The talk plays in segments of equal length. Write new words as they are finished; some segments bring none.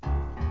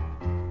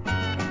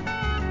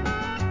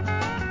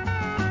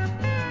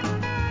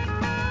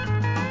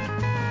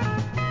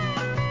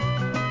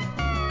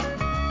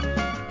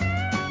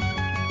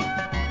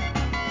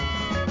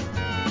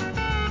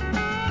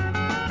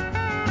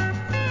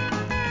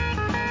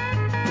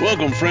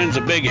Welcome, friends.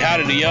 A big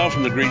howdy to y'all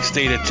from the great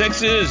state of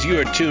Texas. You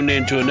are tuned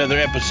in to another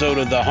episode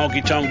of the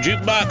Honkytonk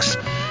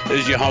Jukebox.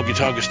 This is your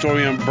honky-tonk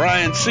historian,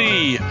 Brian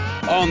C.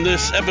 On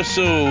this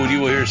episode,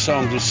 you will hear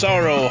songs of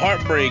sorrow,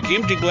 heartbreak,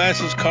 empty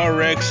glasses, car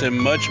wrecks, and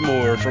much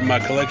more from my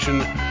collection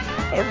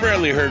of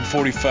rarely heard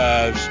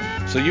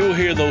 45s. So you'll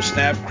hear those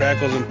snap,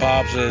 crackles, and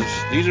pops, as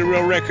these are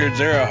real records.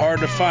 They're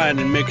hard to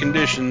find in mint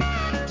condition,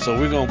 so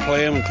we're going to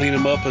play them and clean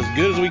them up as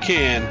good as we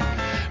can.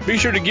 Be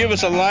sure to give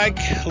us a like,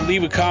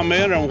 leave a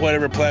comment on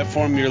whatever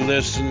platform you're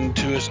listening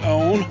to us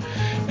on.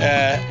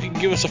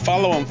 Give us a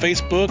follow on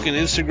Facebook and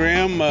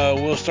Instagram.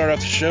 We'll start off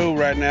the show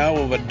right now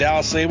with a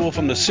Dallas Sable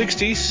from the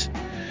 60s.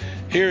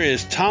 Here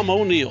is Tom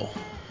O'Neill.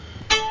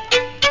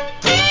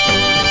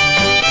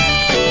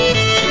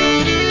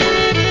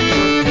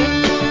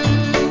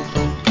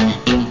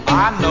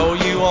 I know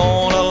you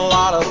own a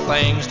lot of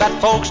things that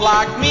folks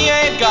like me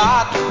ain't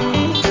got.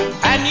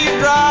 And you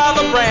drive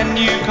a brand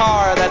new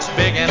car that's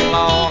big and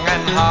long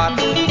and hot.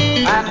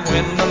 And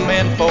when the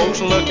men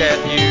folks look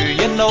at you,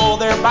 you know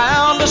they're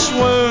bound to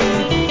swoon.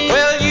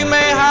 Well, you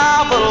may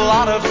have a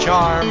lot of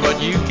charm,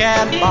 but you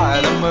can't buy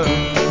the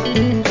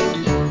moon.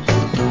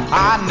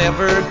 I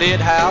never did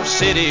have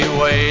city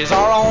ways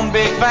or own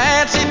big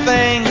fancy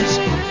things.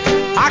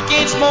 I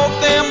can't smoke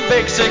them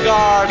big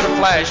cigars or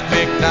flash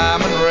big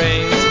diamond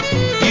rings.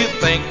 You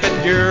think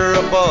that you're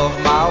above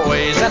my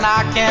ways and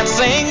I can't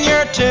sing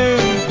your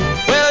tune.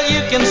 Well,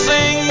 you can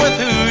sing with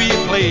who you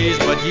please,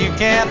 but you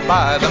can't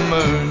buy the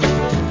moon.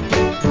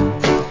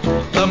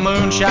 The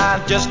moon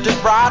shines just as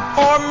bright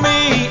for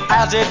me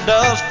as it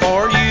does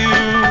for you.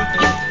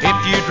 If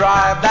you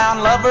drive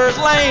down Lover's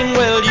Lane,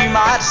 well, you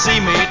might see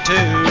me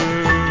too.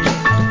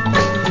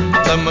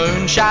 The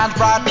moon shines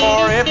bright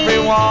for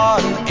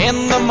everyone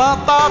in the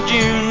month of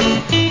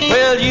June.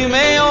 Well, you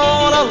may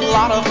own a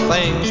lot of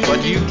things,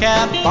 but you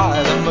can't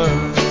buy the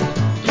moon.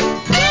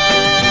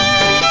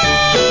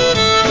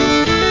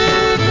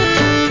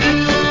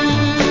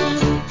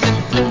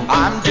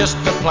 I'm just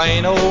a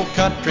plain old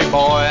country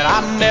boy, and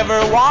I never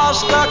was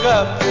stuck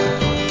up.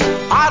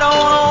 I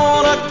don't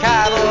own a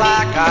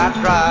Cadillac, I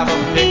drive a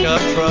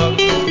pickup truck.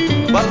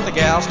 But the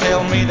gals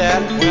tell me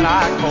that when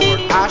I court,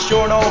 I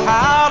sure know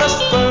how to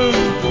spoon.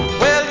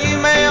 Well, you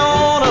may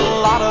own a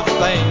lot of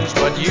things,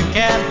 but you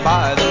can't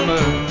buy the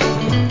moon.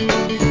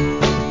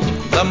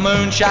 The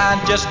moon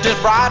shines just as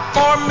bright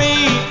for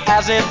me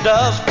as it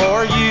does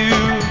for you.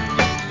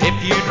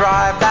 If you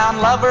drive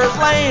down Lover's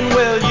Lane,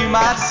 well, you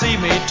might see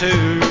me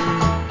too.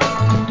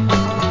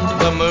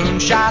 The moon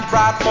shines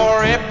bright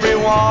for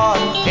everyone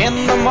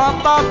in the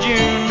month of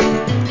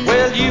June.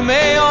 Well, you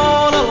may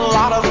own a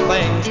lot of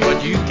things,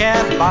 but you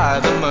can't buy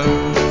the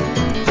moon.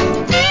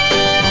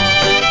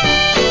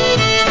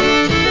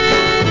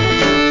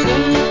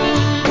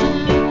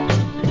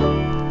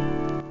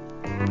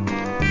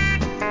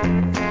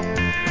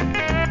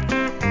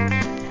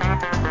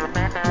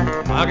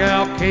 My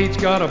gal Kate's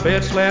got a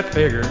bed-slat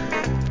figure.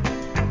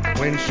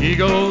 When she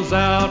goes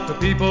out, the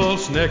people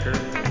snicker.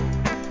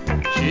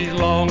 She's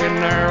long and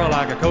narrow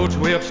like a coach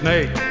whip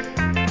snake.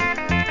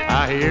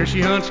 I hear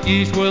she hunts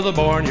geese with a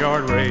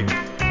barnyard rake.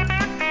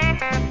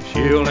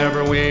 She'll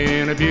never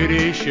win a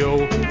beauty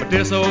show, but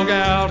this old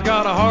gal's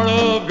got a heart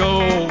of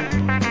gold.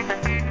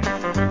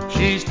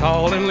 She's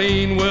tall and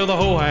lean with a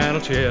whole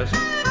handle chest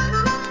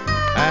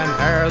and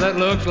hair that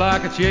looks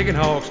like a chicken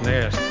hawk's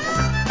nest.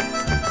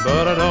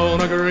 But I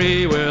don't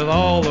agree with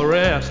all the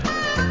rest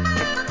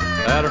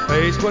that her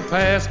face would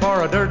pass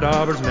for a dirt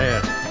dauber's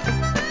nest.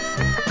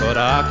 But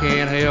I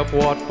can't help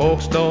what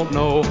folks don't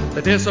know,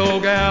 that this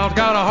old gal's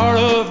got a heart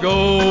of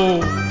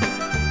gold.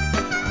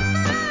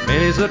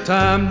 Many's the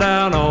time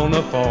down on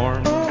the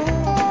farm,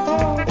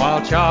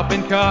 while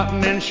chopping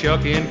cotton and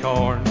shucking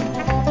corn,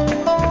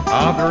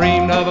 I've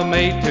dreamed of a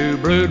mate to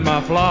brood my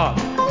flock,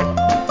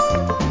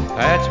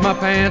 patch my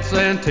pants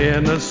and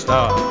tend the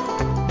stock.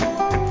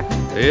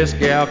 This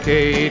gal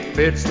Kate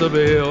fits the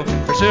bill.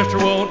 Her sister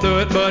won't do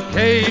it, but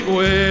Kate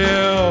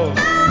will.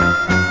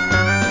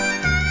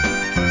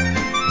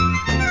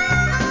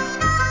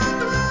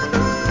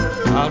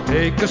 I'll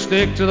take a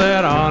stick to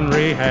that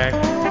ornery hack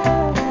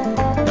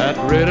that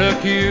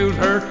ridicules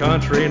her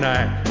country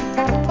knack.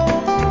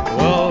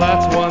 Well,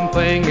 that's one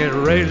thing, it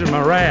raises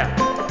my wrath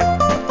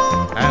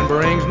and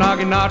brings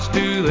knocking knots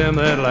to them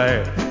that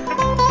laugh.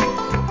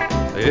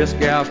 This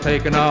gal's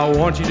taken, I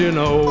want you to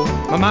know,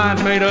 my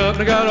mind's made up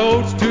and I got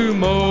oats to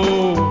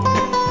mow.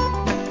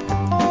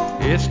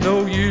 It's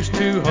no use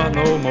to hunt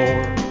no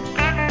more.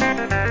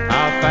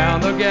 I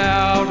found a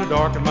gal to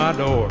darken my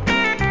door.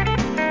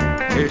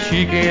 If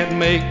she can't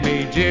make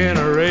me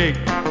generate,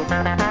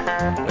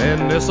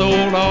 then this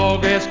old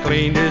dog has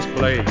cleaned his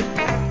plate.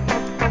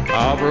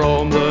 I've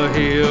roamed the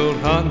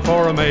hills hunting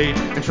for a mate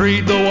and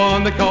treat the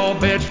one they call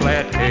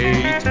Bed-Flat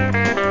Kate.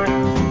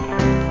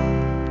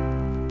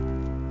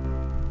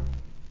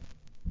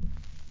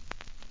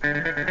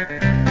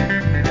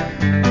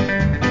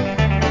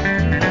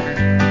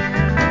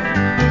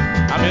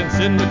 I've been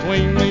sitting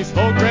between these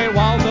four gray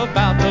walls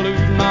about to lose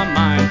my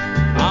mind.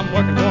 I'm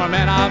working for a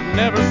man I've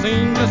never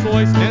seen, just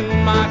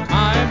wasting my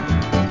time.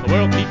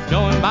 world keeps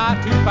going by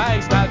too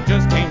fast, I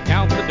just can't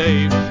count the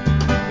days.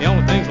 The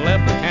only things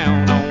left to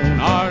count on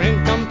are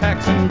income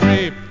tax and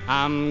grave.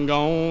 I'm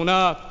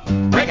gonna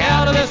break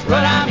out of this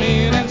rut I'm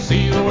in and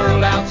see the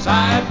world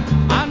outside.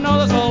 I know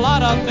there's a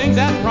lot of things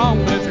that's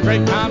wrong, but it's a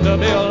great time to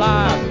be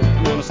alive.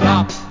 I'm gonna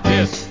stop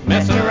this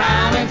messing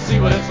around and see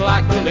what it's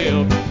like to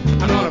live.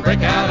 I'm gonna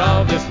break out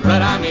of this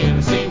rut I'm in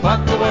and see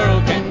what the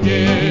world can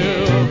give.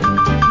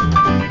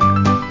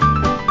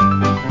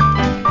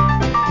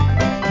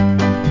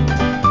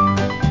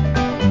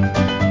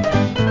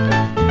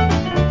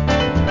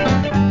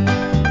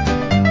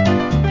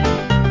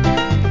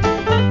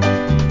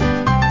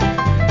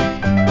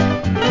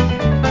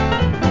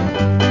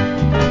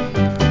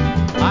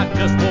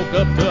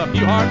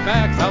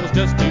 Facts, I was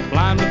just too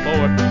blind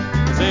before.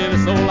 They say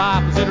this old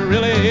life as it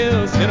really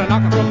is, hit a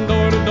knocking from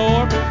door to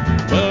door.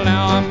 Well,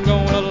 now I'm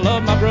gonna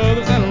love my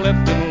brothers and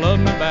let them love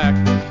me back.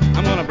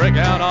 I'm gonna break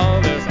out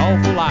of this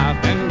awful life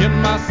and give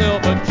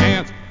myself a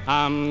chance.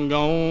 I'm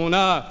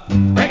gonna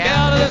break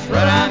out of this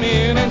rut I'm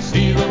in and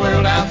see the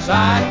world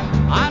outside.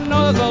 I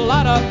know there's a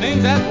lot of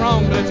things that's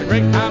wrong, but it's a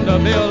great time to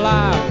be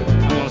alive.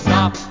 I'm gonna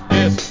stop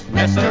this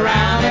messing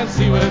around and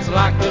see what it's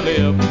like to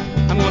live.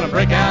 I'm gonna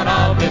break out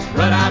of this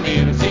rut I'm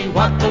in and see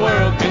what the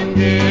world can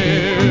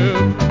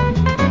give.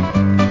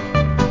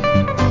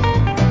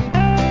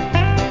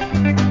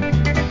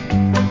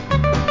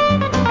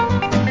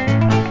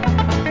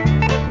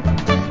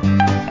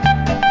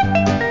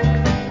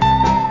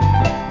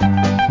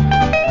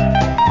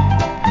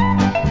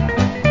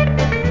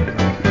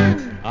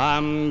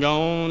 I'm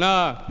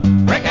gonna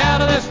break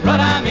out of this rut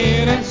I'm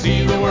in and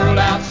see the world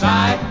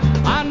outside.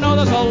 I know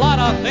there's a lot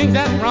of things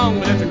that's wrong,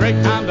 but it's a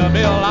great time to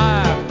be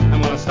alive.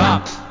 I'm gonna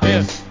stop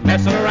this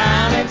messing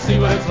around and see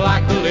what it's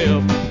like to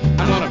live.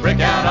 I'm gonna break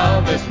out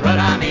of this rut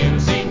I'm in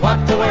and see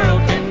what the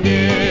world can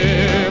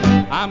give.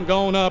 I'm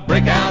gonna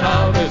break out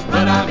of this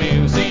rut I'm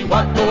in and see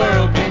what the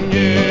world can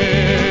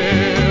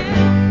give.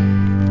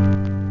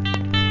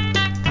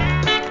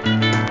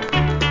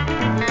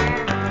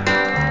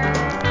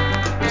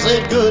 You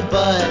said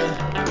goodbye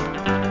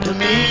to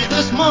me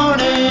this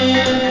morning,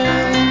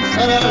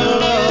 said our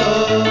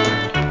love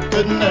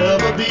could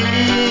never be.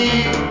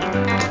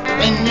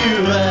 And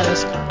you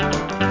ask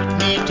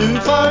me to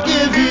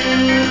forgive you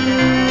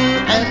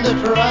and to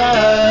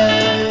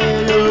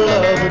try your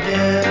love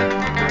again.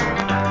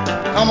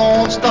 Come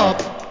on,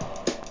 stop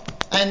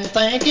and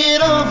think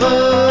it over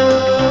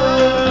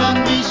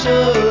and be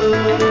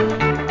sure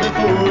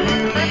before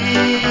you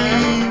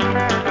leave.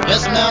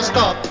 Yes, now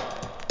stop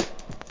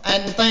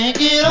and think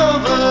it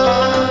over,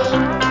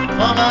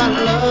 for my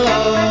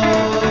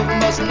love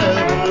must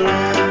never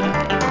end.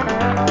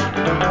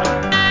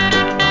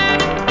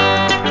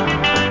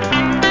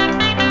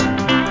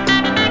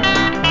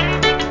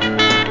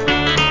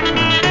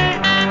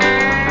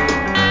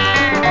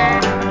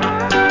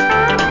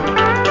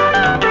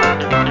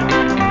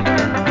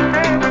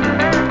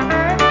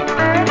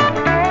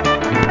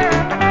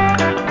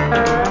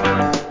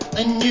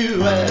 And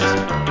you ask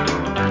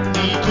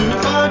me to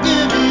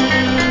forgive you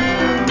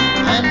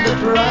and to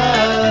try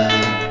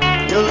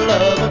your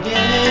love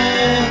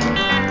again,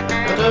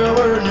 but there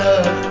were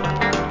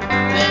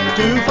nothing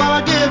to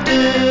forgive,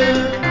 dear,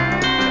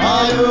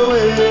 while you're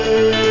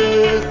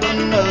with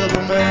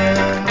another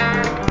man.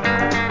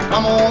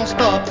 Come on,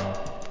 stop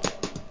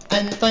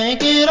and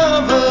think it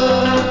over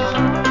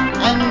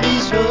and be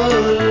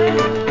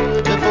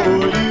sure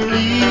before you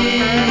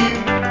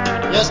leave.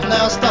 Yes,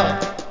 now stop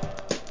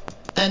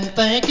and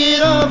think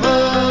it over,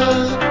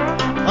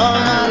 for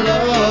my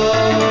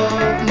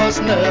love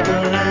must never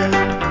end.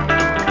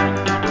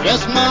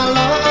 Yes, my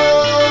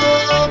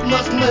love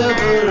must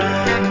never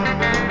end.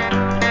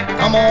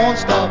 Come on,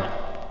 stop.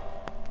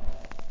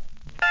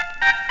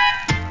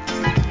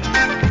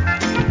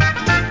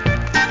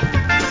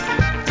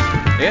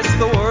 It's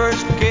the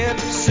worst kept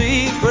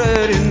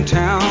secret in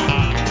town,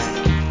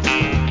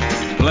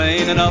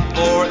 plain enough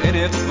for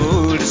any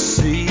fool to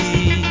see.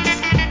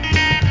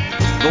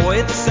 The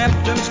way the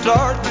symptoms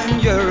start when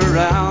you're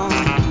around,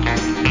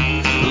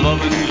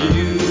 loving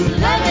you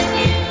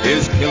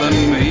is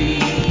killing me.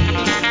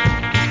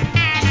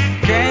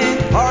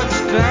 Can't hardly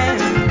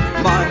stand,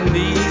 my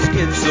knees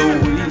get so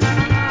weak,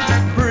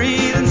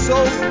 breathing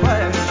so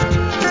fast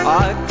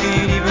I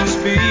can't even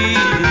speak.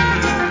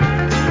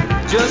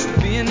 Just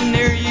being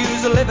near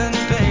you's a living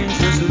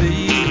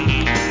dangerously.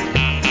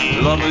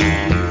 Loving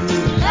you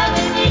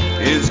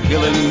is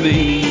killing me.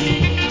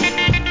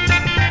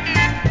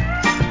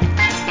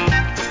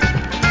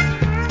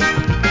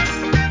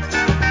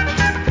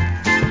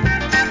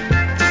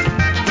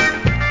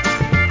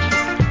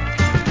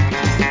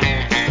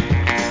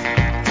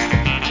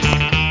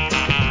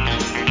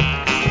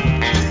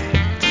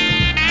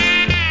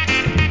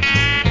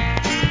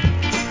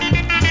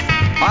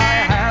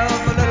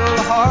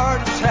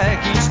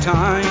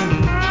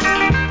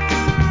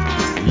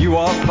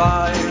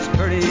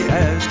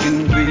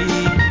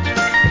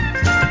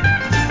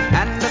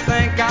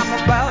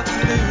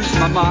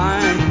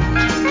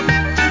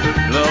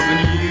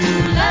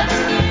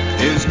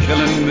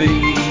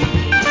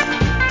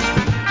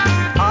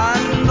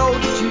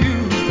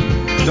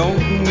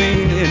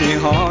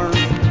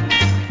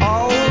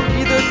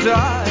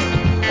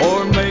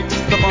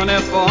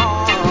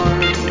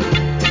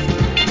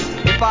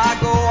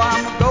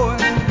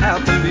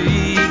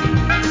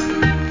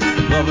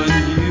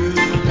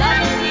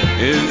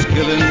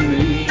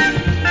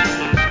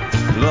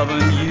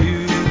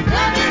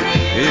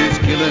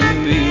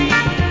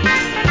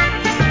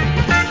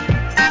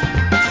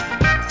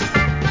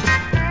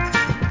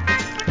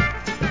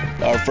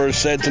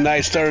 First set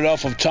tonight started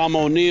off with Tom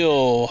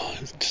O'Neill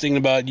singing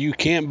about You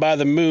Can't Buy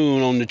the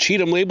Moon on the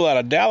Cheatham label out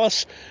of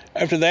Dallas.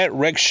 After that,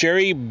 Rex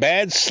Sherry,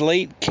 Bad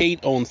Slate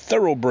Kate on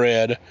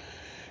Thoroughbred.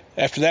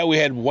 After that, we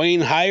had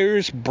Wayne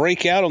Hires,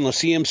 Breakout on the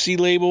CMC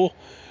label.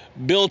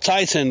 Bill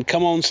Tyson,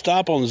 Come On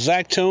Stop on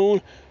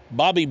Zactone.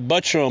 Bobby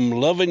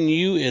Buttram, Loving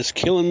You Is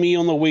Killing Me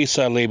on the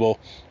Wayside label.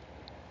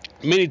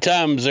 Many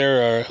times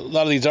a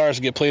lot of these artists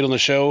get played on the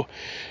show,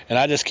 and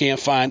I just can't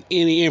find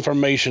any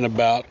information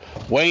about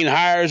Wayne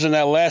Hires. In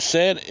that last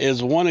set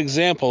is one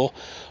example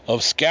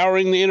of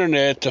scouring the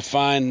internet to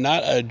find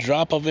not a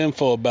drop of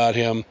info about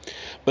him.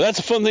 But that's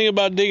the fun thing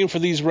about digging for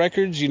these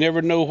records. You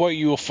never know what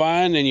you will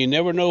find, and you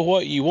never know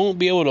what you won't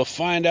be able to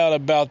find out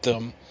about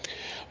them.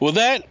 With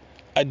that,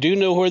 I do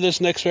know where this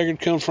next record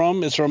comes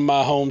from. It's from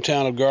my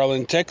hometown of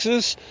Garland,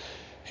 Texas.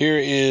 Here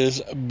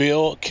is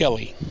Bill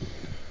Kelly.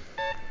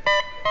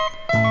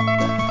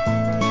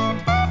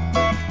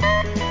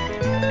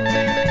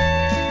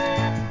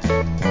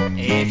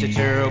 It's a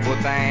terrible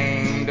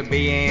thing to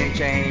be in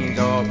chains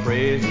or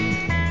prison,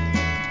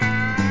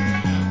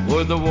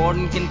 where the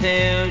warden can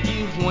tell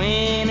you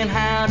when and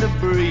how to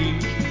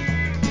breathe.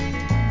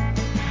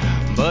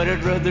 But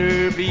I'd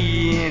rather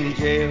be in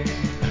jail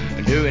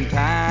doing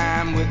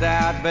time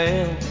without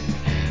bail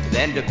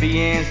than to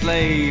be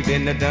enslaved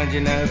in the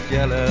dungeon of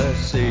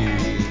jealousy.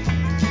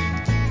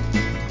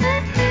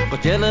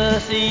 But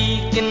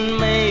jealousy can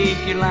make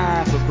your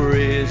life a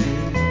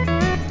prison,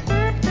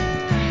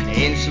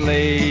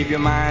 enslave your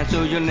mind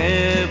so you'll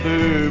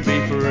never be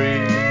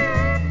free.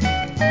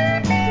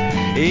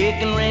 It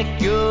can wreck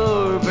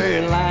your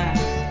very life,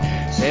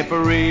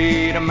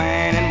 separate a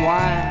man and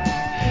wife.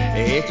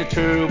 It's a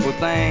terrible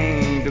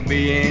thing to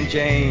be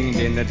enchained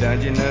in the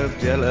dungeon of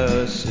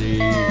jealousy.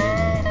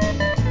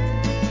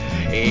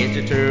 It's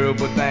a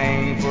terrible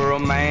thing for a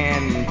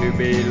man to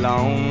be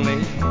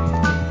lonely,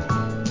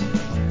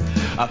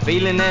 a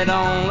feeling that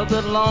only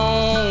the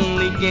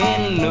lonely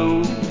can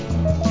know.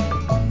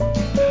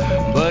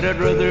 But I'd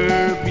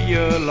rather be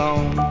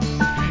alone,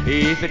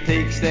 if it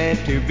takes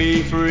that to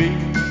be free,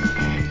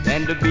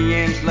 than to be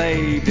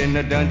enslaved in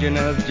the dungeon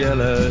of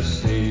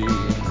jealousy.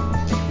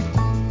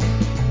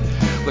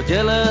 But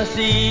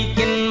jealousy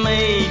can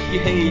make you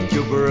hate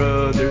your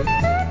brother,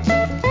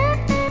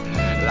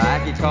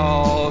 like it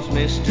caused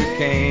Mr.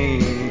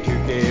 Cain to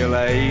kill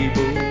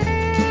Abel.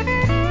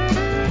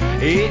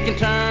 It can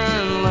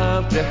turn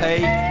love to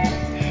hate,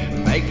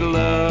 make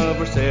love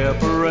or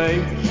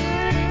separate.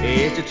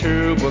 It's a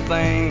terrible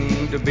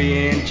thing to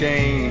be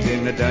enchained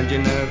in the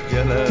dungeon of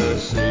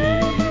jealousy.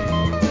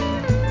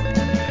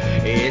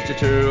 It's a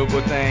terrible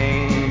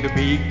thing to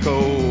be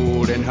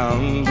cold and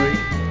hungry,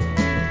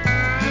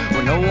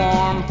 with no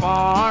warm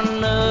fire,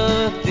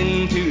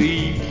 nothing to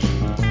eat.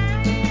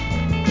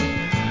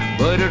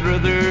 But I'd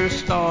rather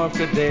starve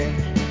to death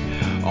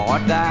or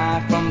die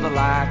from the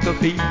lack of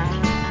heat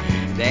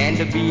than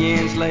to be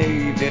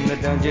enslaved in the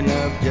dungeon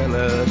of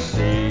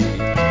jealousy.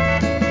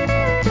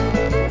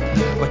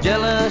 But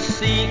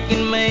jealousy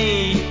can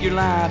make your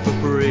life a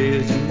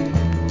prison,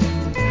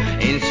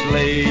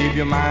 enslave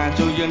your mind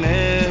so you'll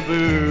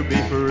never be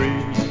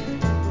free.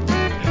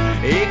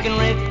 It can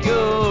wreck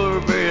your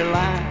very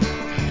life,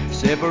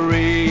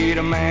 separate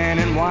a man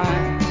and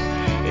wife.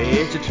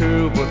 It's a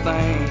terrible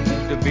thing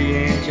to be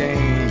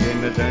enchained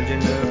in the dungeon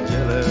of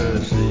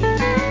jealousy.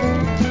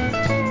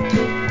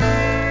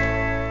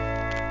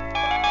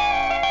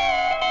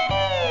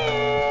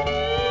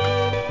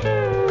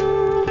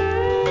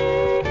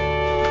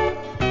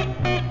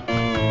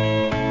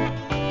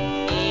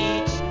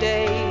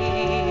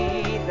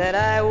 That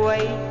I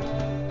wait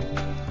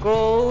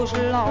grows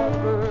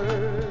longer.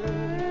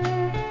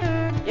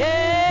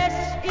 Yes,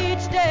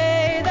 each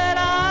day that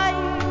I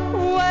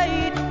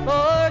wait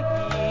for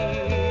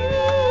you,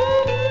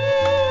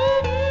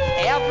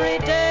 every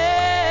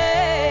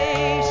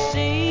day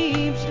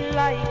seems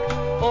like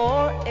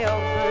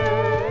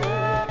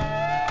forever.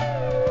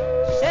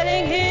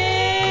 Sitting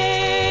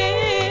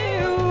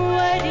here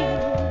waiting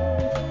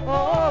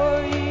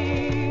for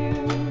you.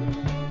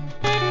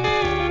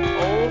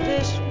 Oh,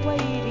 this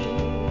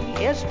waiting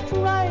is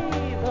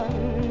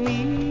driving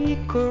me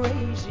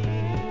crazy,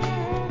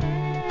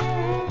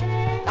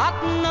 not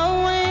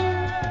knowing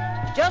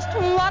just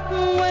what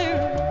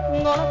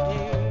we're gonna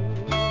do.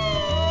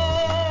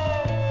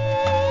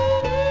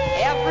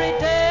 Every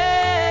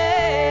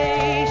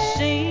day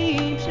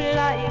seems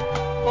like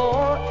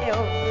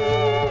forever,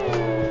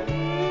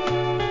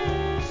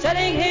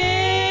 sitting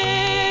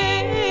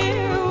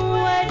here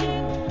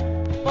waiting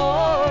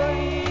for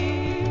you.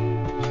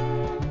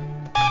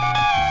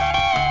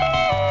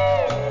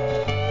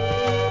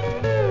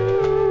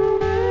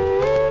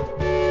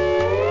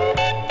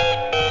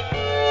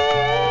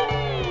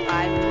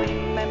 I'm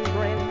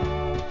remembering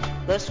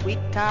the sweet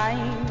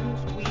times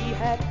we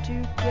had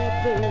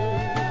together.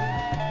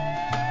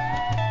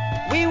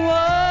 We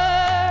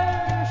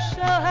were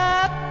so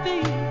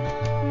happy,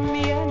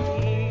 me and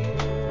you.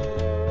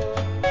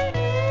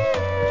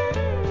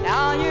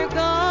 Now you're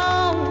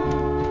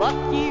gone, but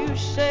you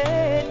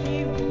said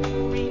you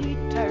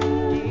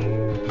returned,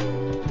 dear.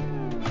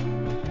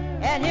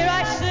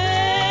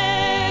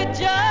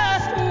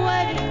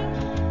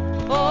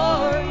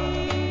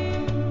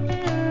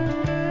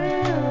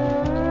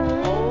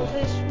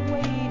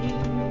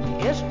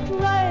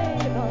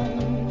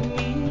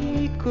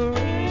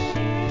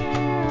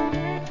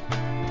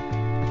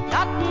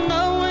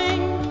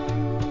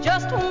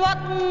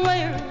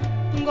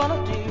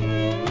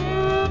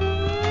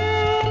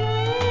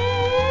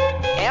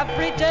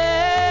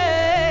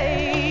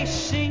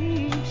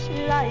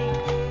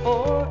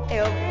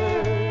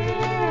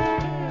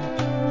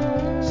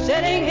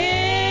 sitting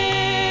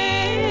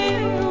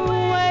here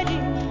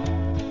waiting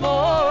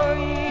for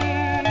you.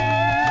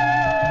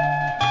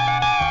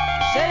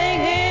 Sitting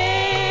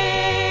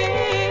here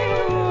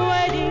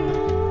waiting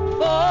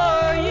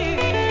for you.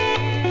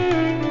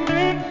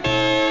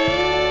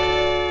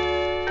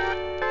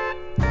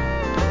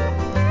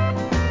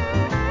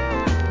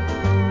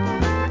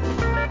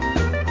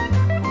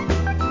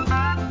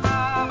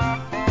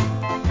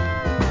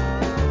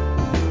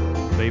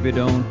 Baby,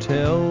 don't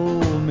tell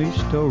me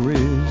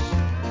stories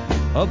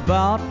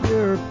about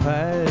your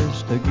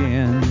past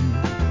again.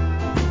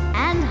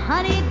 And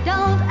honey,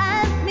 don't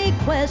ask me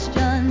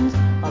questions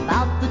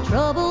about the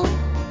trouble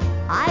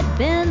I've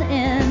been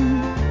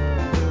in.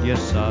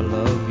 Yes, I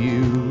love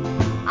you.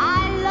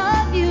 I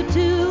love you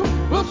too.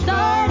 We'll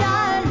start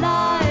our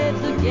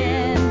lives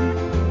again.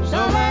 So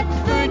let's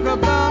think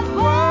about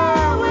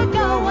where we're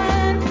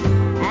going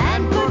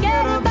and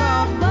forget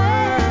about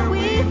where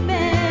we've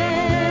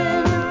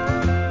been.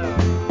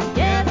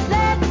 Yes,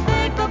 let's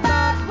think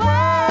about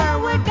where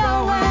we're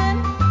going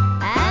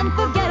and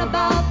forget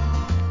about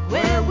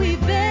where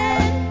we've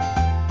been.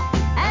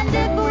 And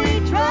if we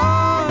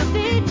trust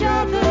each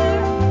other,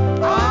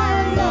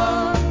 our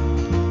love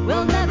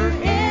will never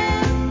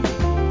end.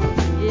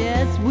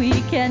 Yes, we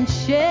can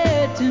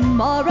share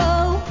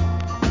tomorrow.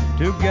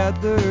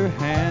 Together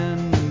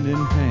hand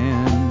in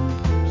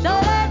hand. So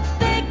let's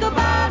think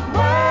about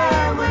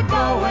where we're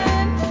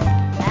going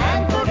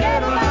and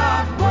forget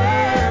about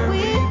where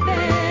we've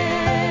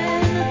been.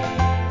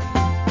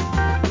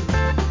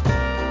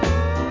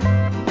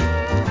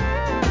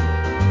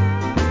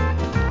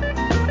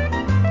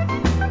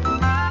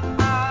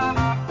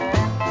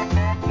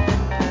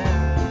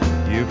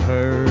 You've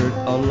heard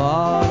a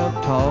lot of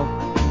talk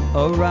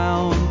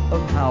around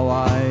of how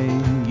I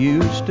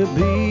used to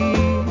be.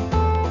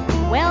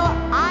 Well,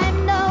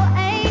 I'm no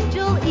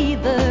angel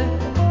either,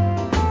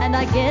 and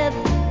I guess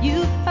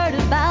you've heard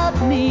about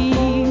me.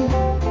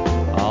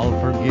 I'll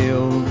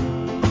forgive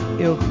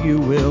if you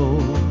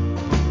will.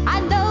 I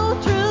know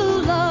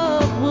true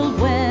love will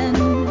win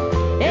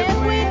if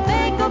we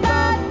think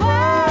about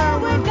where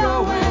we're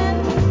going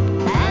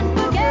and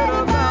forget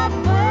about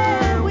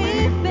where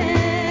we've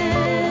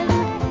been.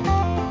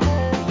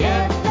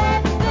 Yes,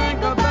 let's think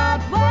about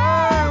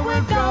where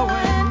we're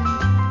going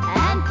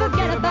and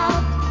forget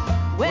about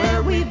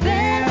where we've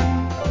been.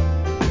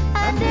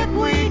 And if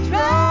we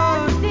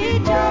trust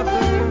each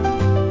other,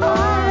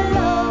 our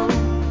love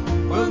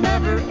will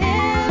never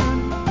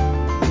end.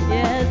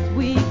 Yes,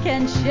 we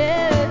can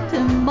share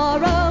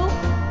tomorrow.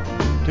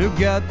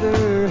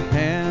 Together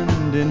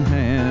hand in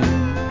hand.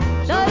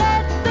 So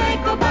let's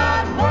think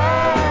about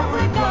where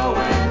we're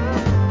going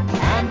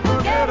and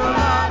forget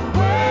about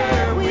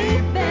where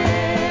we've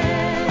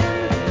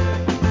been.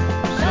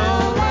 So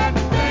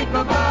let's think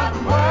about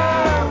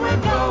where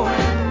we're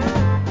going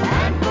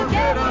and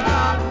forget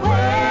about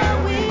where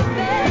we've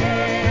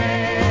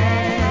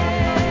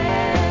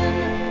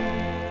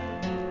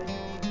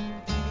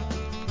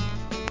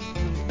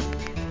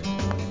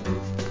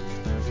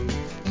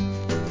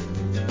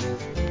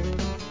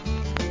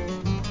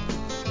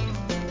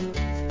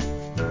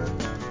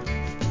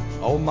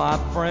Oh, my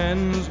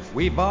friends,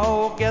 we've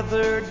all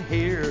gathered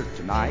here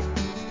tonight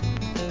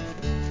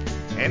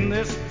in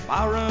this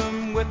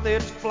barroom with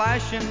its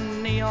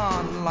flashing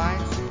neon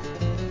lights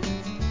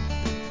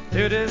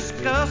to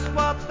discuss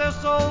what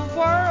this old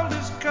world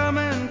is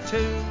coming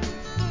to.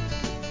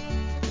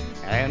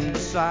 And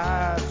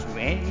besides,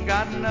 we ain't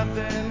got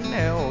nothing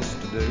else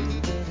to do.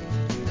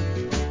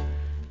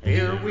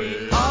 Here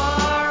we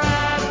are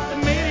at the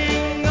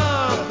meeting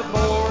of the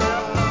board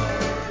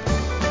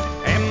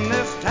in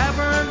this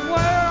tavern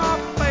where our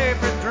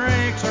favorite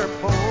drinks are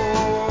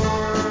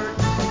poured.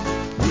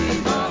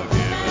 We've all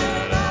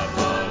given up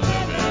on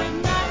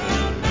living,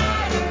 nothing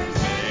matters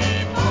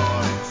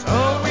anymore. So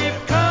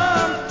we've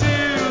come to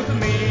the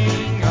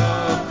meeting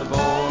of the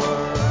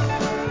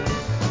board.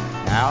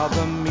 Now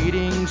the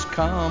meeting's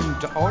come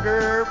to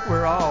order,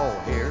 we're all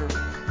here.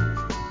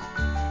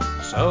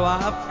 So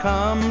I've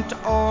come to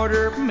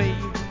order me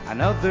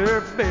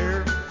another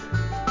beer.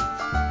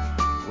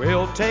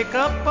 We'll take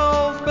up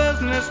old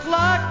business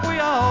like we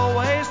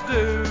always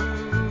do.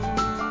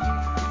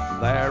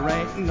 There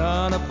ain't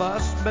none of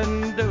us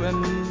been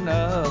doing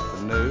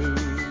nothing new.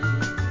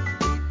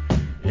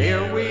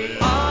 Here we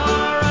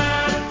are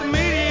at the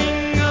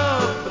meeting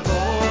of the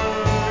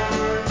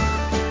board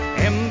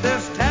in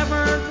this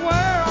tavern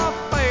where our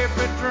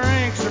favorite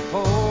drinks are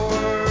poured.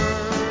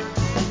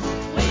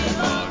 We've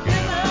all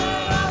given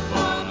up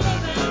on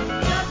living,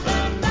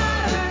 nothing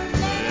matters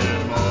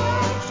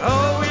anymore. So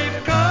we've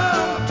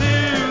come to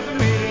the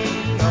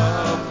meeting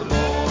of the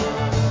board.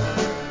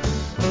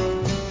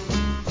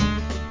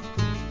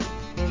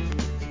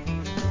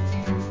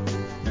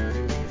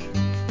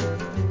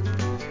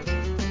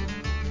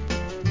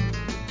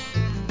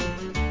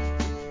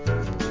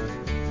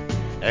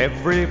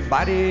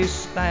 Everybody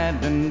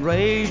standing,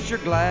 raise your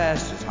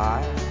glasses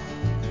high.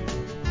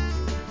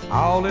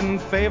 All in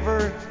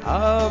favor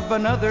of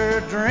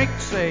another drink,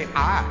 say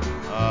aye.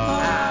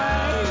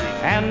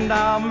 and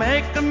I'll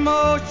make the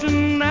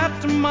motion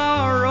that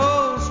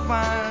tomorrow's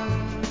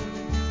fine.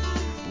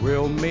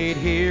 We'll meet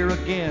here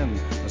again,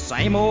 the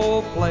same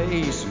old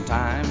place and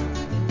time.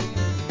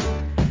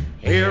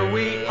 Here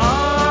we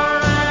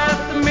are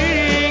at the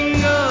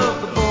meeting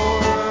of the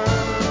board,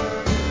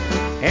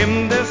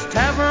 in this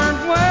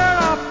tavern where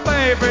our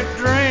favorite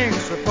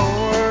drinks are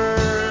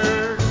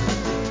poured.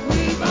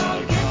 We've all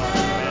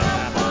given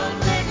up on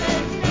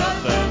living,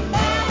 nothing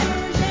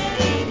matters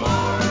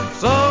anymore.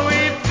 So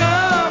we've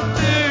come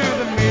to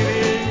the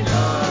meeting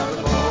of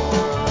the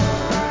board.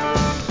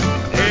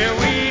 Here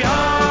we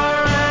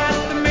are at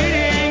the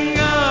meeting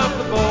of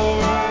the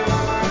board,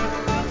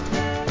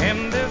 in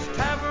this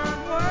tavern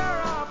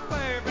where our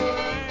favorite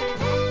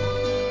drinks.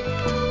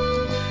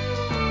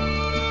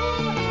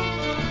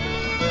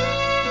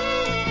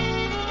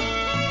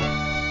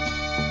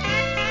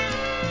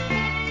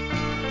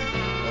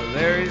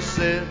 There he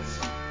sits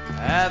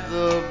at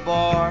the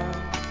bar,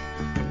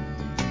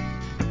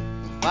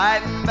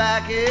 fighting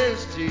back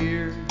his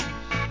tears.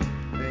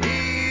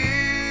 He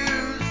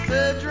used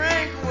to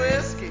drink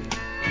whiskey,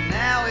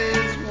 now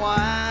it's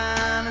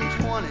wine and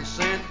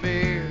 20-cent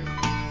beer.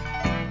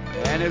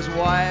 And his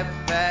wife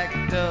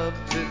packed up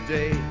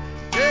today.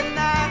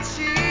 Tonight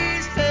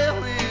she's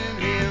telling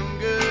him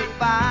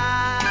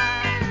goodbye.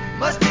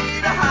 Must be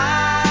the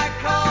high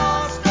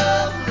cost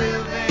of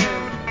living,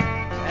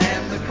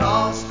 and the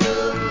cost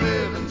of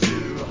living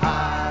too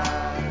high.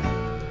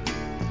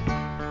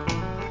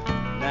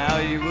 Now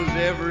he was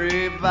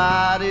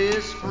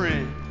everybody's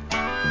friend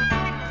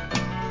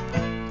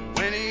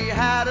when he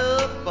had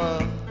a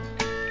buck.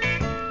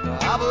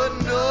 But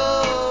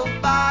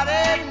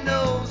nobody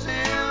knows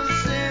him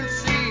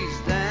since he's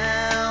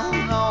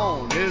down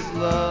on his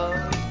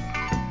luck.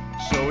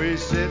 So he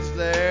sits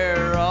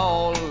there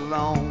all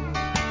alone.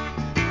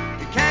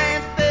 He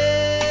can't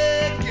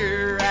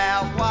figure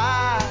out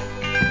why.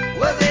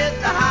 Was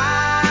it the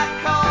high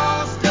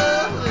cost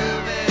of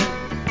living,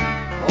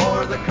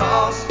 or the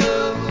cost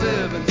of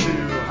living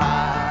too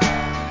high?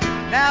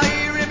 Now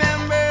he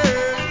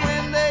remembers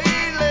when they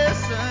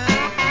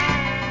listened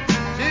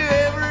to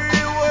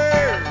every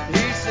word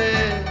he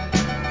said.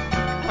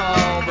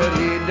 Oh, but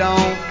he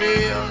don't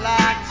feel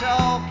like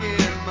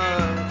talking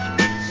much,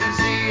 since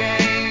he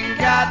ain't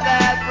got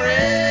that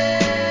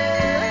bread.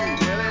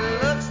 Well, he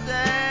looks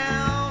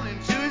down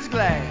into his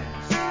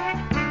glass.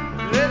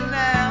 It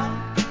now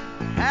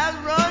has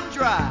run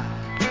dry.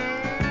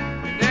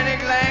 And then he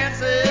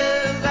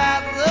glances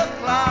at the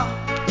clock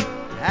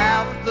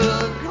out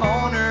the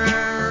corner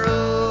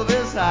of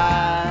his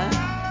eye.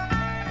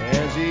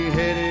 As he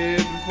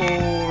headed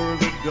for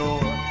the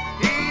door,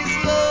 he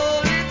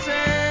slowly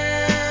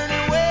turned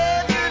and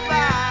waved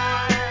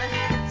goodbye.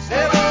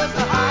 Said it was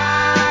the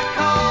high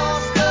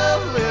cost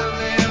of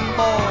living,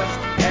 boys,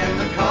 and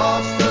the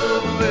cost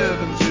of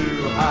living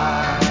too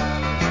high.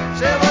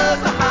 Said it was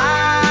the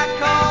high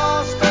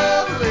cost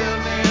of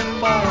living,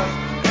 boys,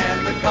 and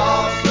the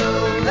cost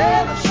of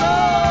living so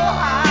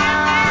high.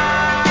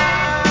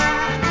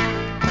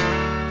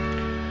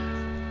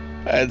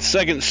 That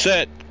second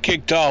set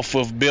kicked off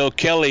with Bill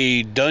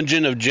Kelly,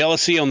 Dungeon of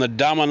Jealousy on the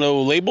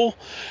Domino label.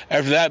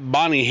 After that,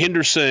 Bonnie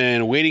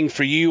Henderson, Waiting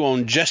for You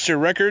on Jester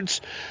Records.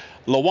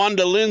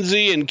 LaWanda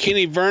Lindsay and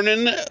Kenny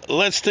Vernon,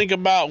 Let's Think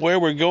About Where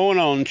We're Going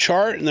on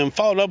chart, and then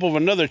followed up with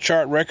another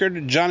chart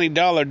record, Johnny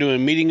Dollar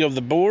doing Meeting of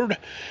the Board.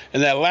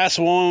 And that last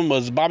one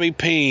was Bobby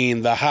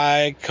Payne, The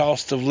High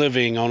Cost of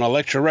Living on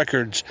Elektra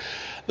Records.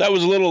 That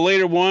was a little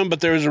later one, but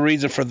there was a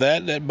reason for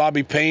that. That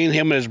Bobby Payne,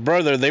 him and his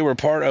brother, they were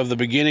part of the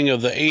beginning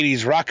of the 80s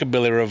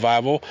rockabilly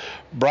revival.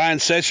 Brian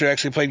Setzer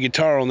actually played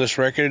guitar on this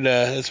record.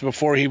 That's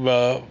before he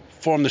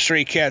formed the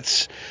Stray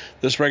Cats.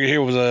 This record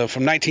here was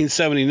from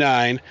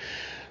 1979.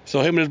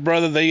 So him and his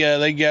brother, they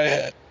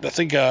got, I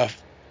think,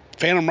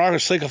 Phantom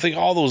Rockers, I think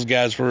all those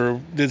guys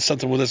did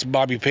something with this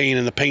Bobby Payne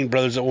and the Payne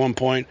brothers at one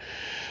point.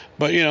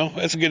 But, you know,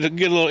 it's a good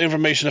little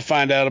information to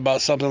find out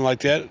about something like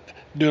that,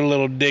 doing a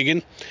little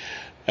digging.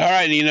 All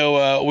right, you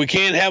know, we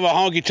can't have a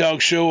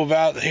honky-tonk show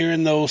without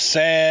hearing those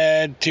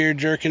sad,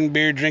 tear-jerking,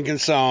 beer-drinking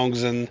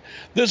songs. And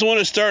this one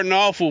is starting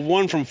off with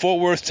one from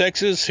Fort Worth,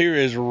 Texas. Here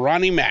is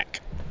Ronnie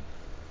Mack.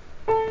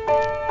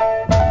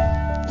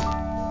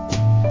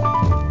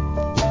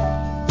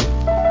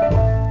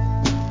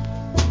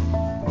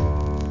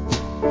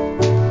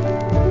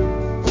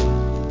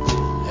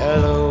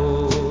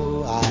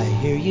 Hello, I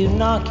hear you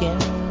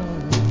knocking.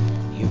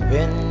 You've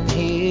been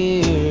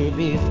here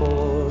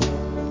before.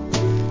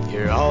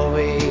 You're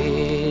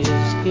always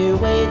here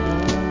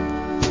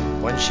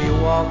waiting when she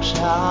walks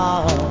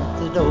out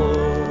the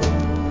door.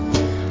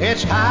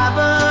 It's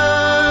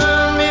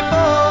happened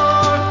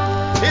before,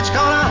 it's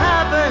gonna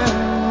happen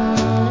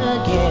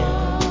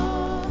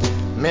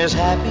again. Miss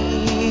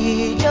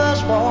Happy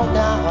just walked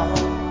out.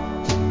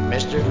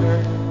 Mr.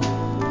 Hurt,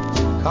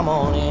 come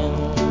on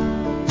in.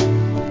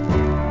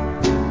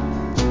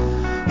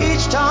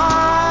 Each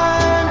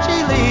time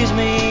she leaves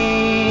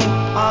me,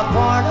 a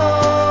part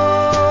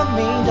of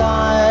me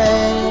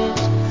dies.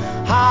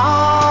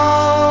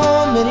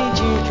 How many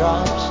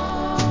teardrops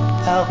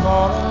have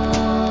fallen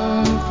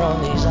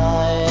from these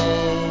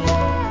eyes.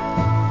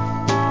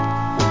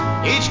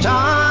 Each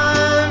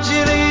time she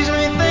leaves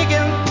me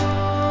thinking,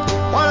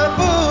 what a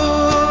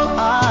fool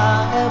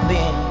I have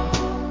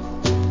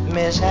been.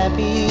 Miss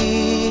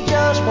Happy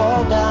just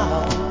walked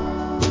out.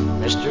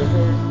 Mr.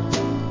 Hurt,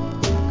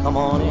 come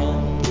on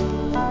in.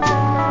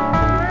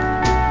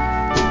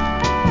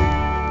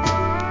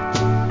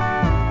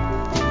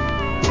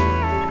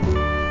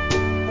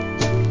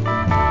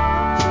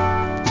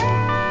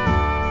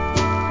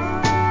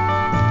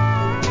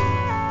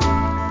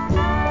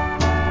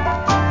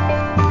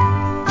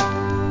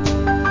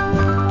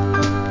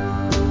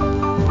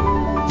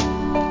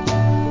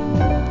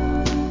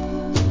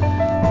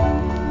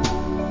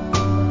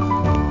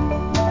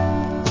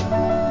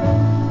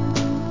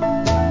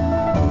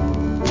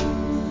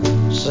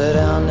 Sit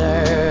down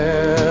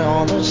there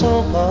on the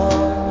sofa.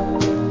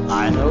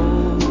 I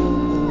know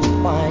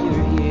why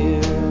you're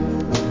here.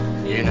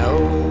 You know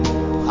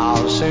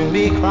I'll soon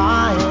be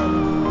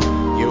crying.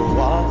 You'll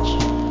watch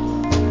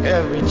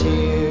every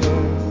tear.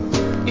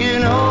 You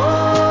know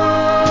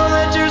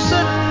that you're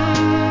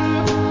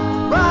sitting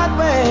right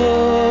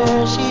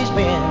where she's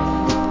been.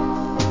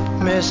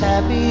 Miss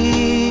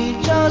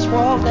Happy just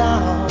walked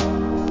out.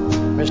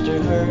 Mr.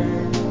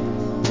 Hurt,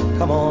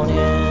 come on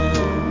in.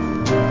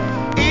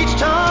 Each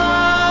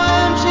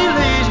time she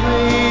leaves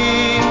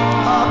me,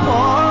 a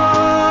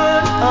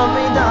part of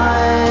me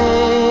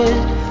dies.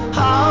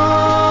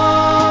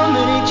 How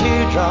many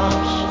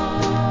teardrops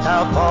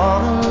have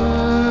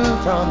fallen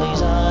from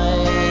these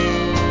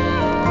eyes?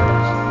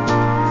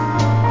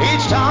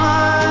 Each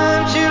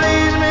time she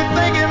leaves me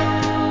thinking,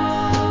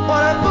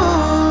 what a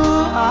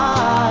fool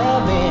I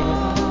have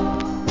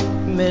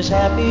been. Miss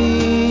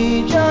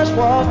Happy just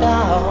walked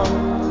out.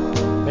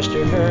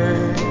 Mr.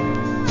 Hurt,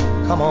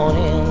 come on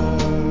in.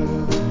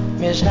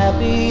 Miss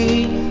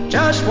Happy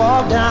just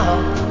walked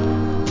out.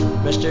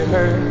 Mr.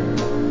 Hurt,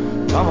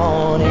 come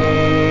on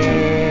in.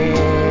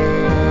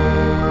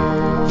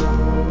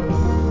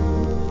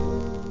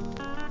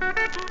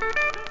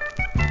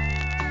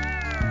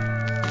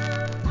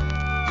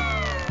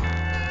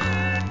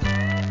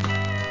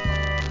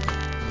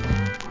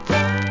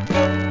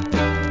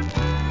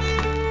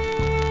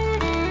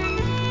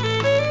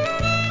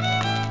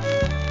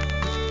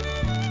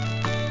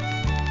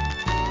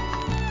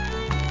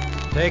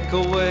 Take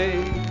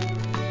away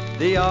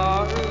the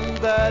arm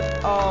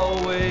that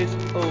always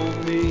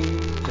hold me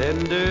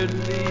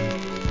tenderly.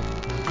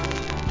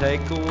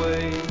 Take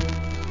away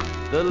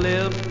the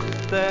lips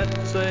that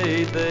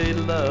say they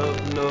love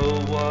no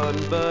one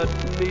but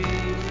me.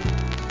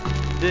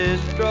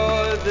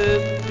 Destroy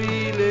this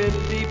feeling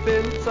deep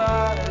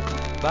inside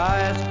by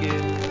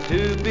asking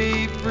to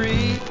be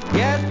free.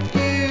 Yes,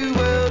 you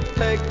will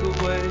take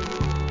away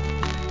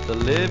the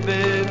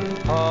living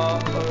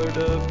part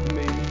of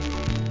me.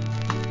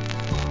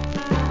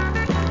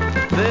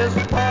 This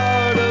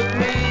part of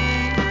me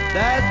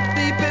that's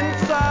deep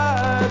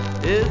inside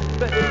is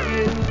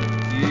begging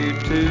you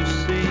to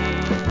see.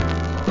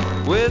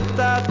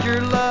 Without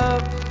your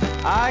love,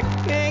 I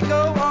can't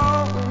go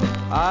on.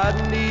 I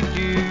need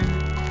you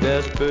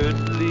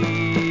desperately.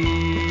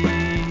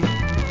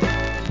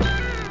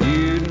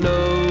 You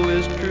know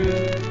it's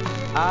true,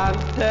 I'm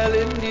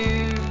telling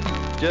you,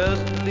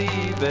 just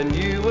leave and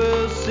you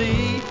will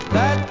see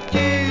that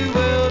you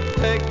will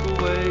take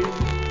away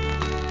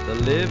the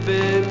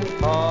living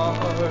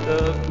part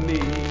of me.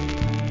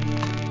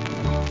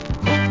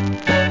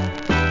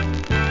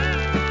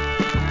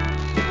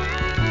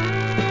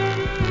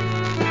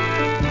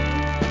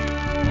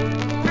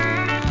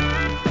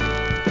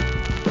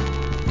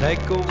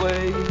 Take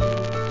away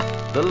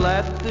the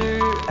laughter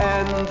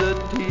and the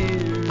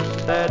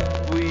tears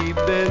that we've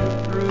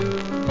been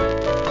through.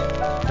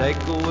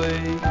 Take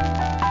away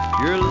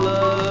your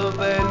love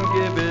and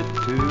give it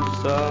to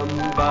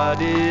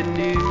somebody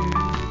new.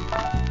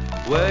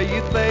 Well,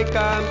 you think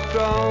I'm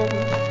strong,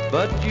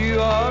 but you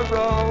are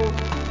wrong.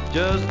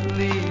 Just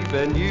leave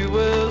and you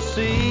will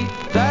see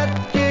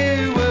that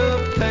you will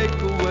take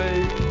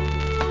away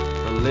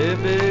the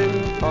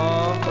living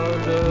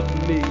part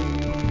of me.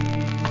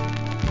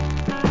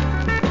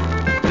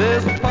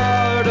 This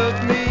part of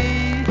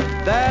me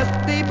that's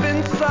deep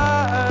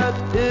inside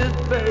is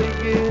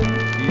begging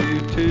you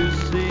to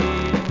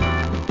see.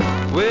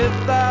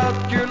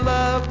 Without your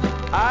love,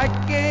 I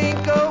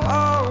can't go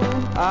on.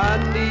 I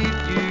need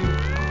you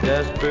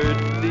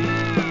desperately.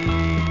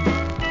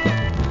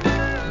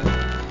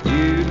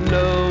 You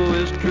know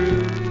it's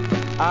true,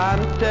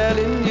 I'm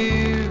telling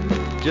you,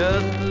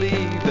 just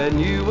leave and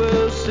you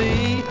will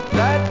see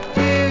that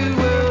you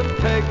will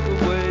take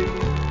away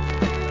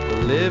the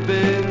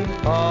living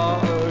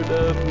part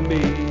of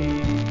me.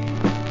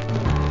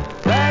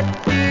 That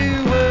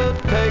you will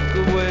take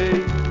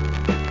away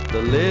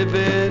the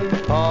living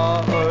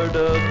part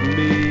of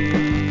me.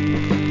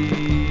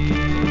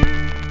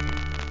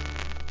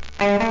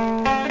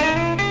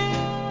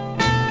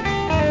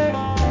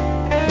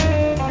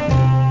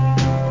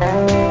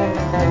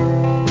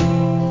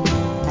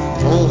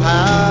 Oh,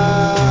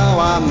 how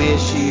I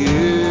miss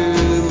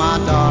you, my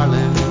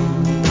darling.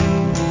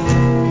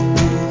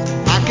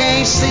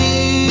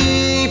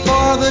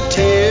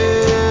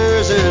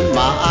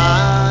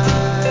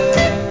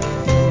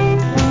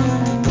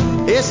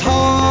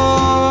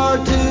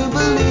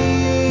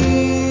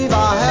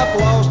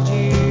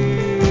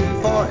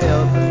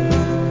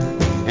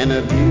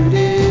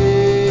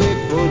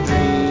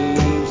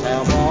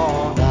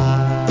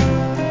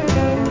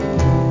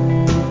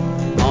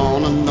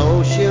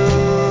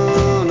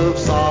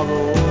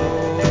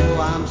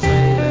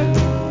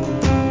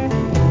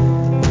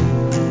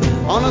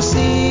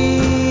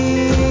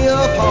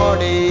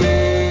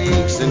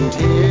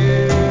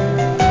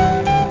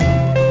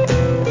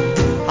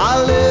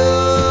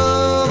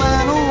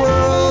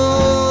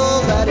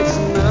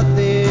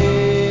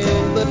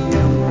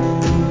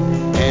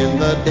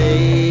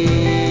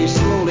 days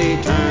slowly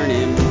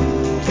turning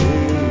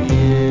to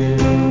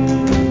years.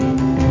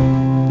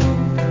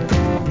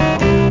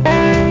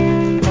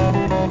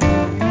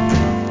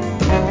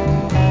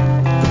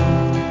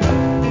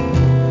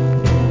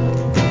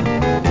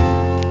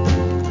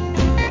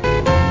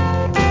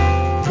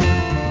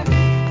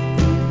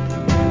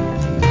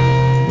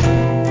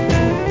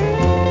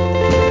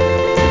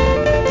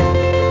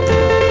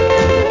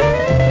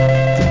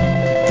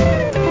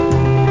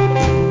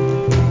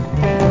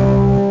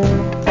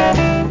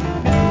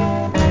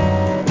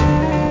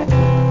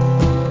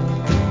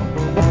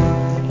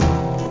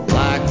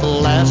 Like the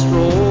last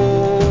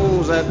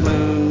rose that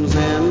blooms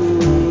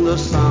in the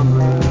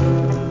summer,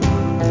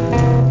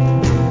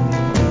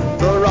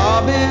 the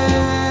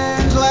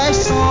robin's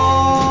last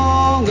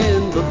song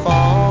in the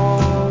fall,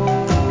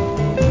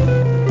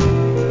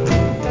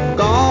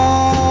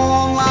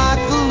 gone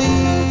like the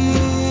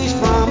leaves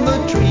from the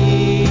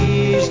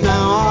trees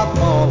now are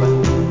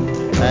falling.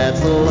 That's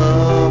the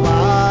love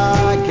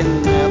I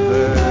can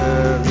never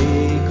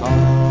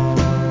recall.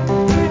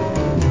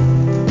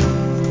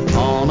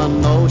 On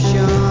an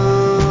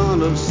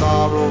ocean of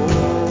sorrow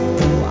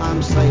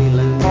I'm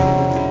sailing,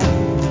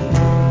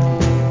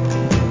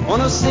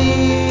 on a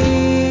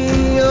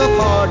sea of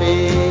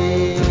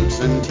heartaches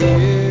and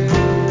tears.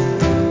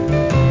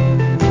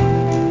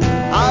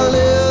 I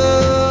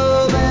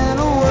live in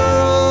a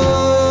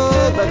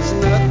world that's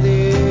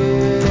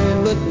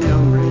nothing but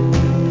memory,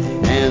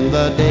 and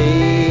the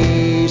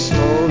days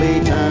slowly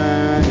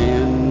turn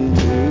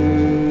into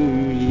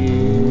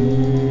years.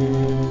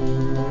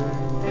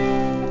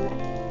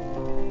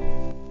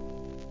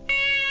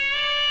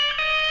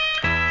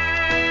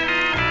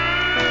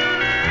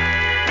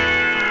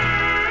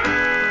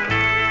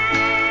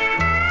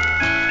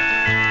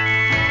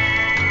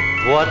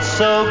 What's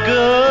so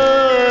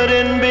good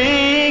in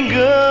being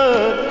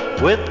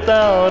good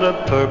without a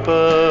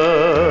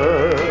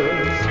purpose?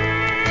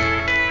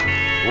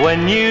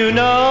 When you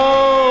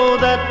know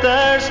that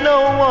there's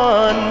no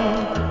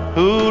one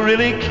who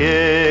really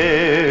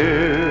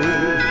cares.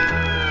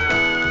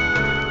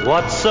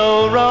 What's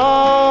so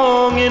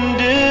wrong in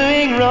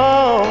doing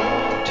wrong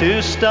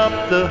to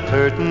stop the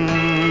hurting?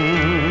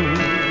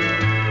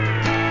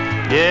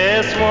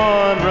 Yes,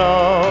 one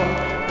wrong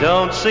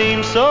don't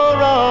seem so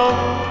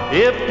wrong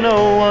if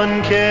no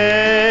one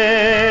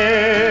cares.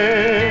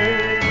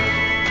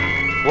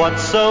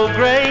 What's so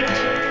great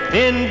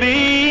in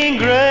being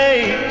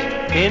great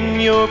in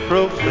your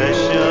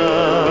profession?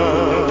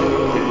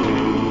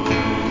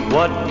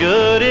 What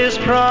good is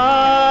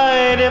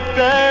pride if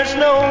there's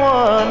no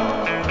one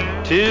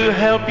to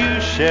help you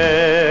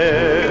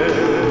share?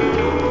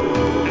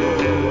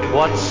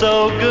 What's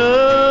so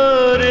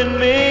good in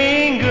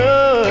being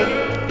good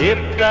if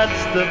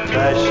that's the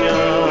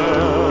passion?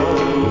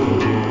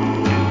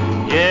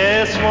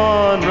 Yes,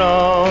 one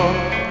wrong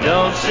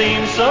don't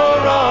seem so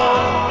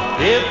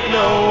wrong if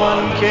no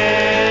one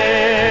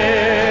cares.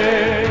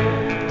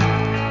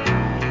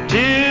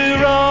 Two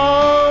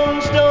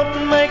wrongs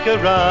don't make a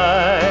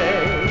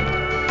right,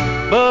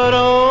 but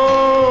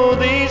oh,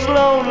 these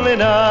lonely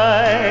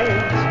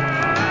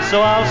nights.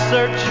 So I'll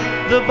search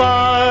the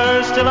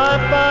bars till I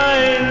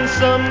find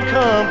some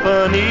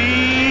company.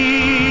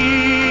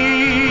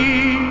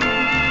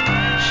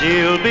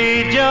 She'll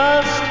be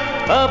just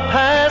a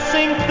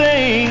passing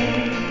thing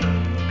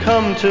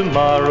come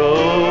tomorrow.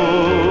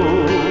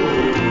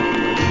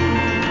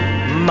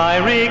 My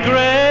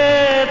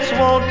regrets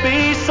won't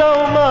be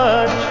so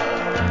much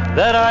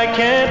that I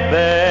can't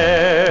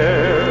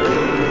bear.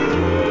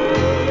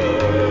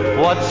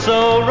 What's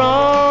so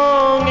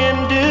wrong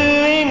in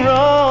doing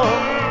wrong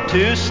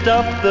to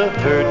stop the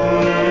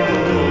hurting?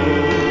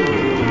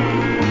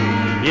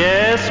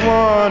 Yes,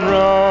 one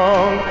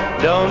wrong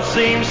don't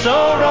seem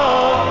so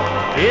wrong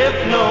if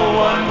no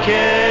one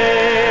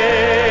cares.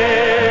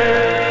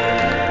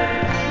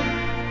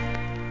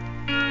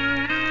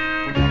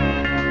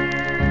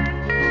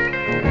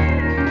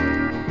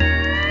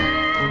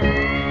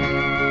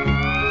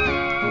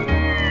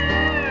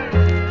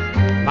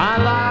 My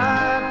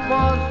life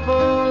was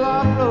full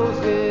of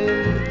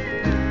roses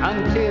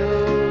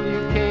until you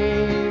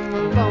came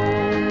along.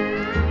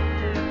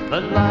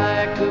 But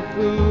like a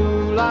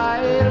fool,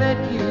 I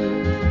let you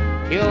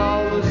kill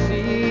all the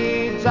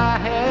seeds I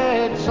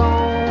had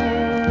sown.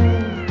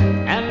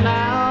 And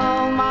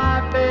now my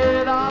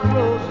bed of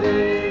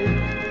roses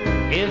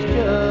is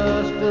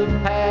just a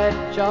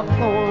patch of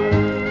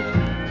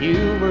thorns.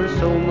 You were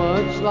so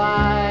much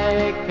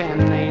like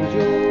an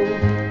angel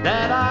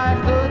that I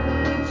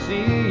couldn't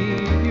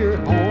see your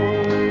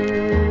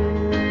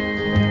horn.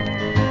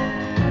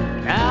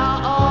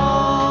 Now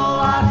all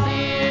I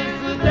see is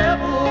the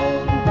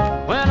devil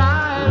when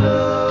I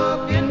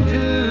look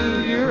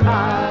into your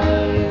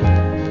eyes,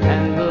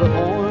 and the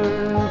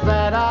horns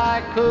that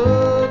I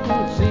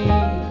couldn't see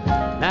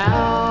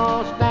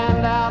now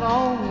stand out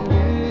on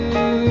you.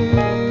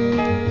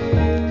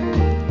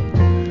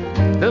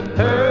 The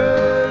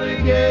pearly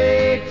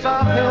gates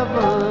of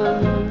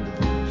heaven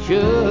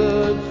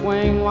should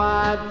swing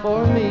wide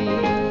for me,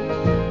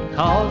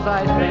 'cause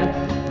I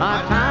spent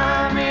my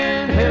time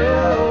in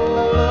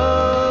hell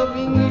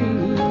loving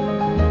you.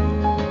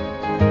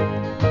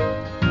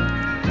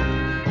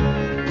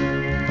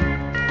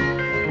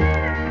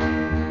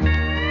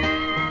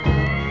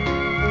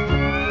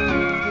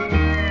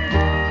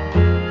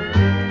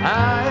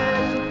 I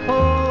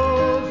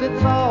suppose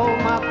it's all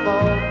my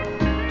fault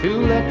to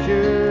let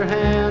your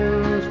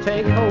hands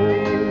take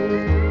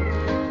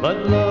hold,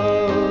 but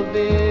love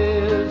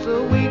is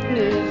a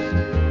weakness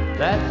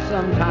that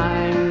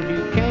sometimes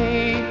you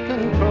can't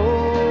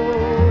control.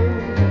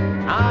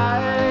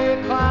 I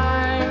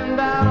climbed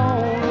out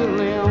on a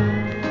limb,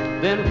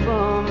 then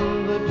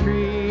from the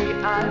tree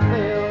I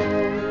fell.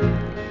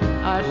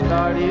 I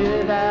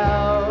started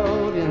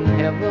out in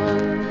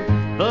heaven,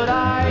 but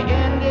I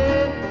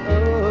ended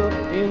up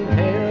in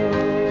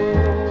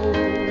hell.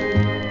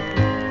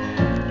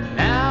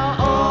 Now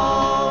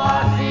all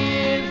I see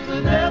is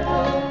the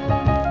devil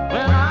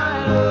when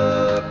I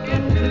look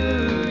into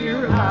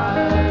your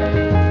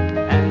eyes,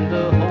 and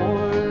the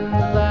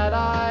horns that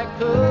I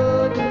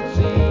couldn't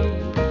see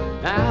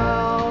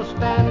now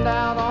stand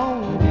out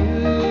on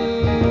you.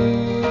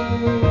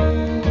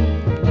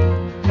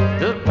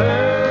 The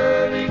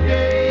pearly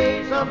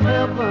gates of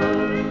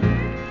heaven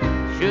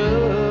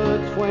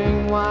should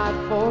swing wide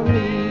for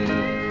me,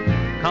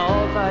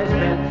 'cause I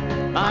spent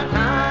my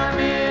time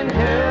in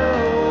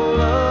hell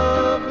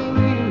loving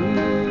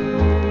you.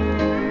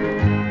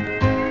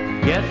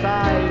 Yes,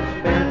 I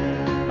spent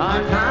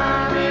my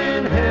time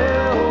in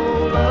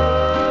hell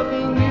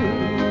loving you.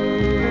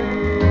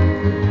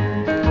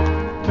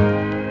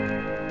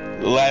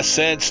 The last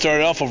set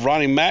started off with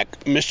Ronnie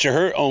Mack, Mr.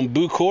 Hurt on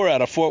Bucor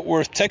out of Fort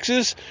Worth,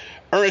 Texas.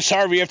 Ernest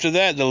Harvey after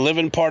that, The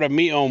Living Part of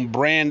Me on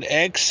Brand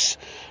X.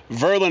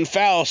 Verlin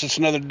Faust, it's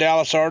another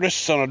Dallas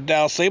artist. It's on a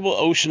Dallas label,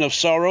 Ocean of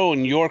Sorrow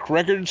and York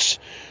Records.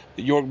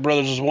 The York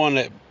Brothers is one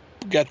that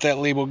got that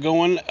label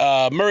going.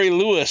 Murray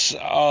Lewis,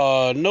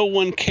 No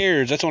One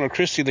Cares. That's on a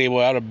Christie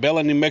label out of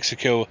Belen, New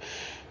Mexico.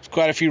 There's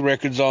quite a few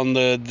records on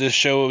this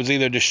show. It was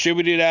either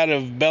distributed out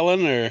of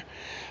Belen or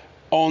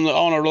on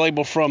a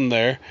label from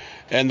there.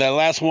 And that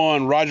last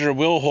one, Roger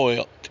Will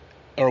Hoyt,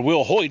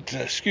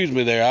 excuse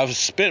me there. I've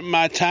spent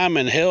my time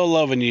in hell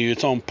loving you.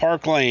 It's on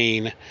Park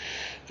Lane.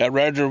 That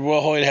Roger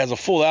Will Hoyt has a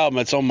full album.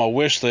 It's on my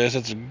wish list.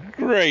 It's a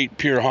great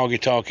pure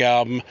honky-tonk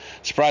album.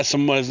 Surprised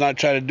someone has not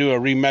tried to do a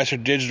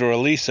remastered digital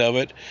release of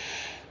it.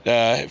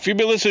 If you've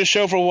been listening to the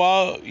show for a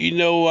while, you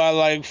know I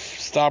like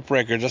Stop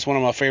Records. That's one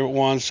of my favorite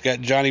ones. It's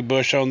got Johnny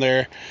Bush on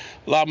there.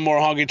 A lot more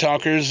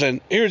honky-tonkers.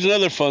 And here's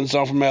another fun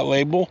song from that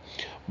label.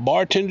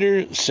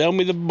 Bartender, Sell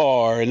Me the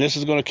Bar. And this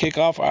is going to kick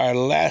off our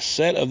last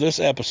set of this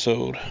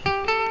episode.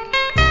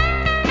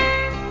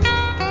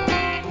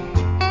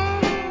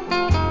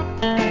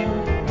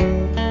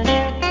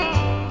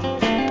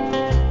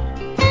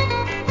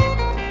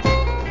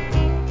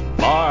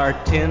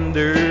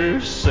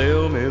 Bartender,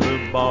 sell me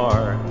the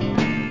bar.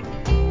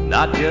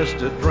 Not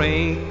just a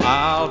drink,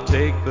 I'll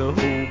take the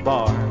whole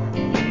bar.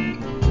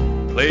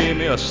 Play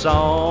me a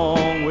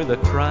song with a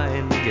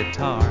crying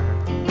guitar.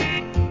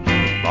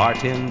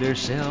 Bartender,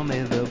 sell me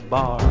the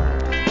bar.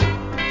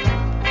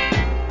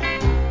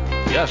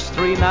 Just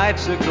 3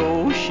 nights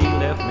ago, she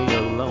left me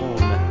alone.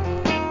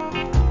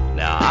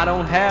 Now I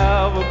don't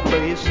have a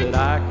place that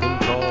I can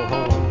call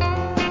home.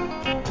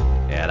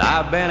 And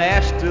I've been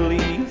asked to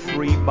leave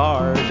 3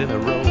 bars in a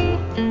row.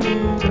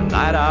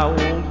 Tonight I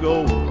won't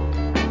go,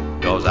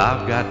 'cause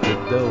I've got the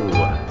dough.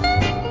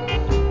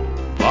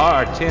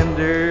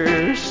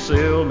 Bartender,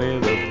 sell me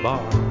the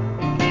bar.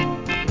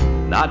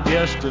 Not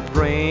just a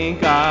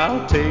drink,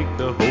 I'll take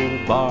the whole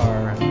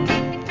bar.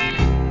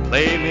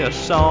 Play me a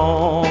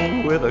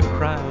song with a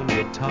crying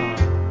guitar.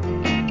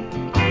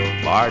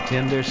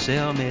 Bartender,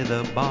 sell me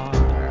the bar.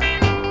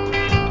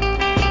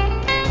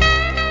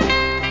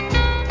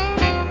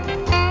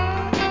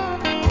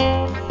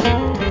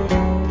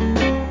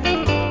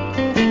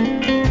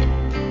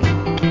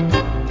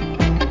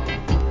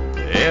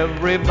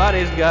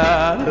 Everybody's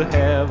got to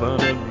have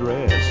an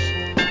address.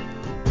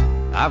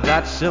 I've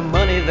got some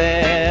money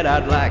that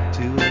I'd like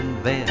to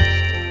invest.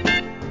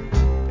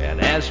 And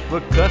as for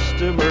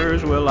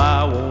customers, well,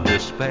 I won't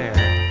despair.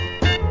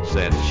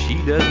 Since she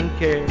doesn't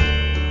care,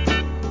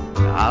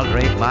 I'll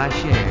drink my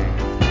share.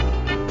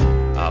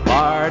 A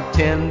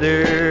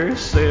bartender,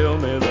 sell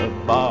me the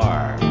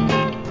bar.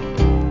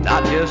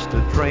 Not just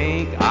a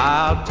drink,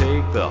 I'll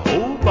take the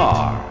whole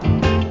bar.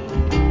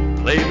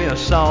 Play me a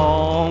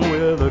song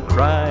with a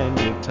crying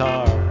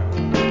guitar.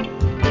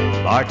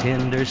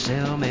 Bartender,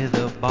 sell me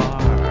the bar.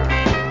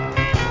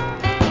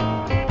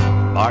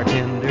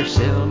 Bartender,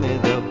 sell me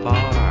the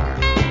bar.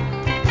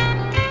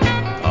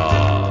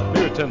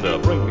 Beer tender,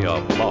 bring me a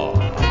bar.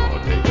 I'm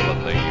gonna take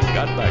everything you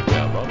got back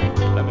there, brother.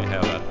 Let me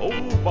have that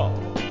whole bar.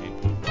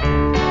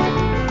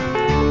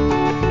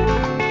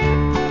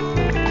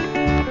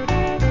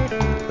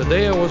 The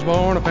day I was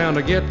born, I found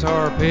a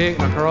guitar pick,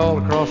 and I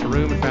crawled across the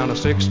room and found a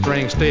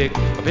 6-string stick.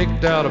 I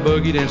picked out a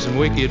boogie, then some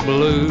wicked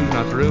blues, and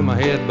I threw my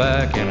head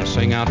back and I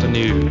sing out the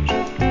news.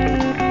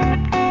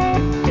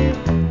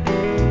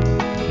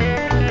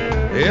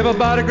 If I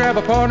Everybody grab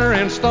a partner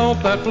and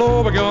stomp that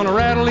floor. We're gonna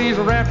rattle these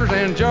rafters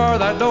and jar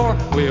that door.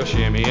 We'll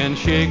shimmy and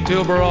shake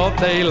till broad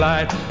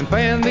daylight and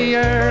fan the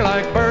air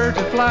like birds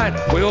in flight.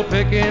 We'll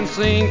pick and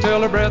sing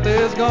till the breath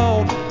is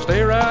gone.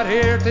 Stay right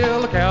here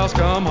till the cows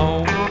come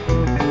home.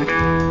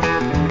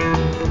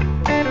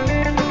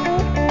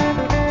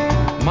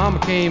 Mama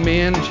came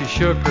in and she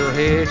shook her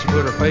head. She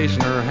put her face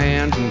in her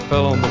hands and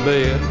fell on the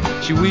bed.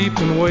 She wept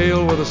and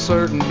wailed with a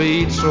certain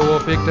beat, so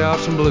I picked out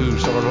some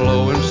blues, sort of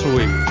low and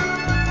sweet.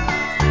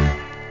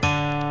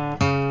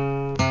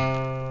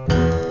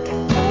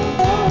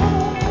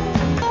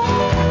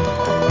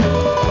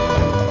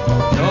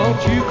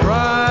 Don't you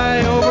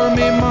cry over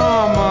me,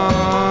 Mama.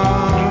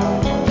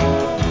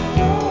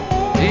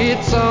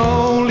 It's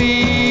only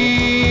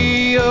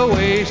a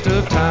waste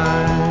of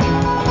time.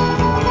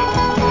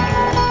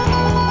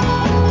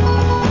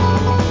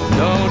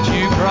 Don't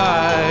you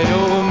cry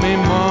over me,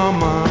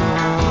 Mama.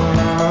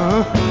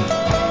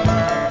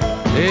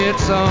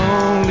 It's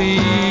only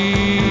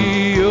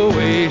a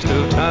waste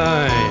of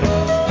time.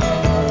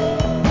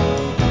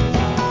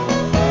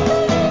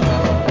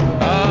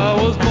 I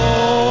was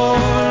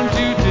born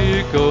to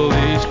tickle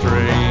these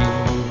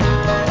strings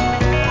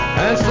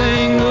and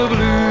sing the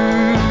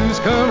blues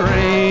come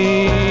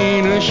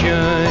rain or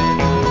shine.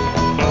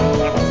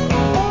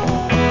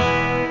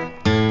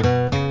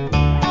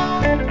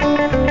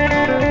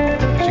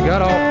 She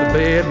got off the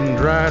bed and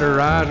dried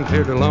her eyes and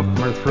cleared a lump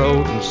from her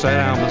throat and sat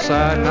down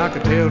beside, and I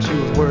could tell she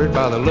was worried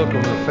by the look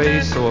on her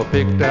face, so I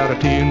picked out a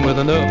tune with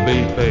an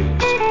upbeat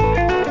bass.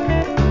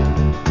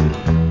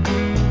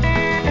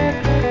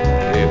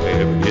 If I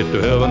ever get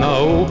to heaven, I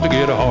hope to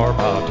get a harp.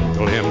 I'll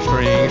tickle them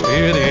strings to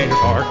the angel's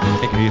heart.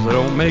 In case I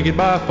don't make it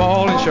by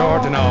falling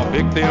short, then I'll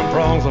pick them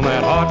prongs on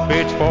that hot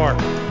pitchfork.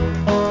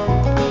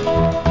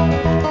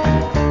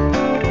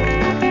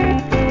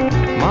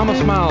 Mama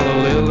smiled a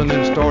little and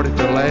then started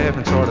to laugh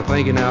and started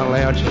thinking out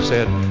loud. She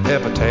said,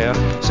 epitaph.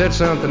 Said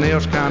something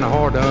else kind of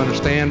hard to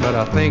understand, but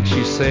I think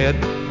she said,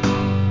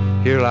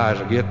 here lies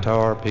a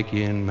guitar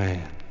picking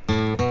man.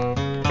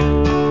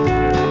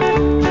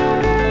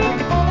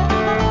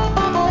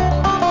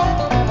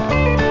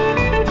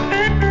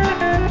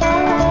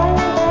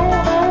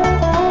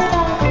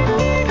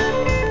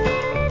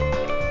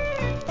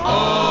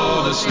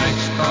 Oh, the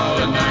snakes crawl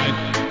at night.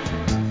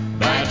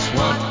 That's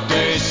what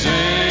they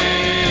say.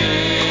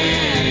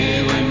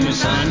 When the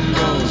sun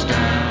goes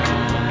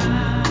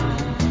down,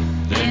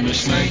 then the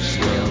snakes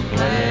will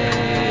play.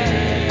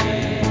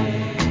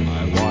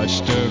 I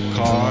watched a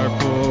car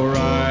pull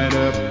right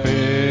up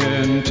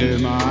into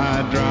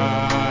my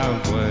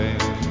driveway.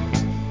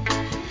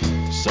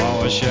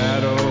 Saw a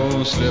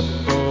shadow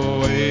slip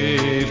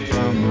away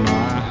from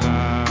my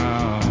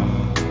house.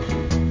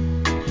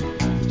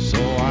 So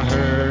I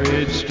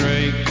hurried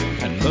straight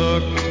and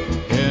looked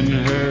in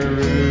her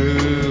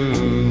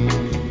room.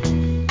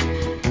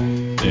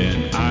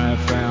 Then I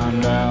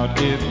found out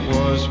it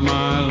was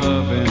my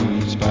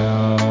loving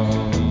spouse.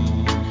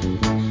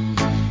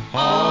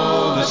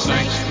 Oh, the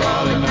snakes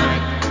crawl at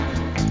night.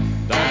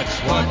 That's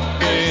what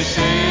they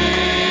say.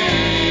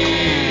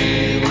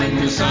 When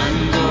the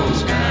sun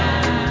goes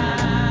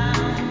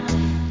down,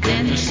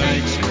 then the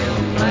snakes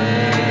will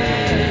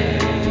play.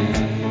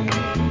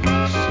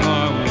 So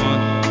I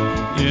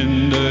went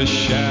in the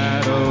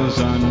shadows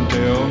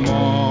until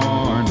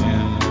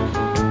morning,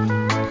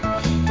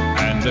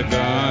 and the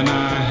gun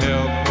I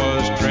held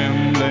was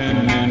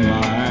trembling in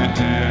my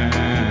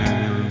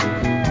hand.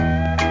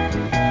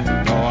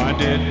 No, I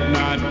did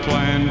not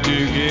plan to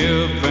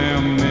give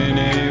them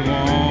any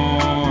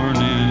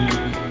warning,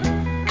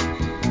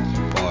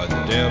 for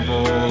the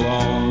devil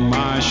on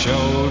my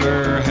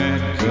shoulder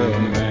had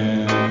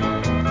command.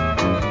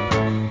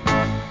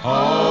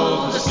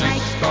 Oh, the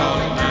snakes crawl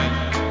at night.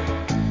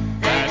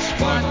 That's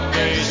what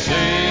they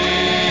say.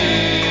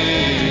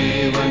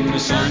 When the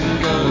sun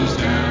goes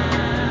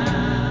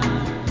down,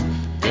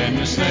 then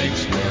the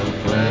snakes will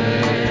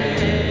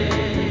play.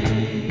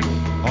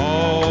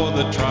 Oh,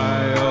 the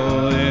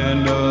trial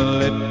in a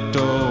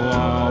little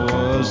while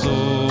was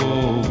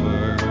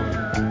over,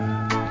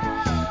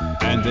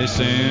 and they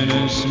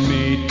sentenced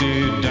me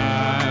to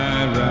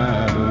die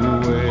right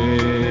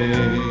away.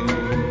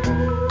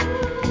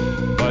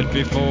 But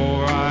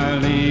before I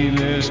leave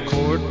this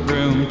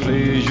courtroom,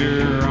 please,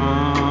 Your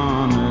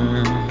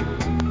Honor,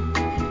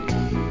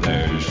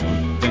 there's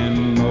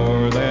something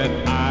more that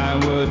I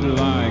would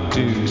like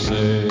to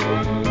say.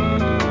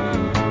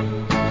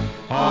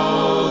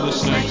 Oh, the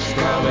snakes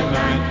crawl at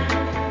night.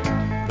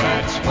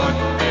 That's what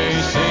they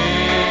say.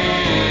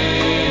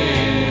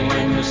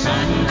 When the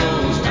sun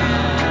goes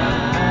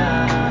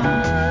down,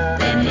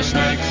 then the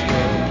snakes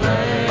will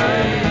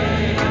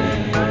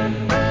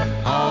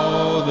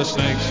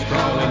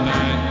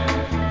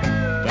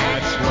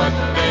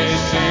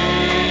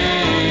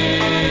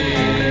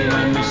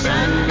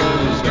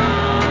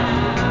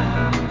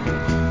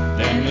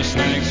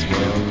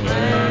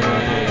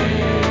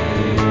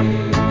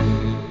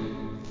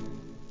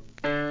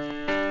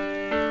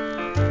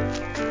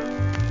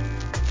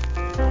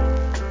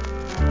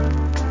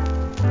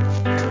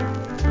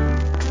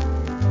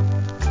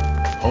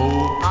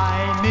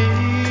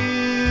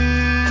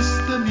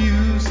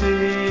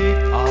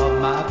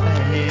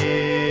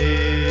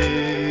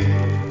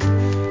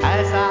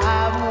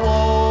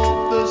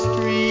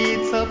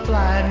a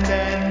blind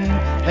and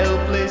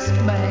helpless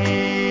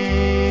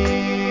man.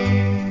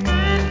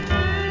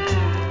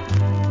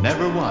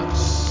 Never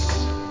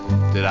once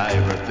did I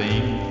ever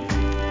think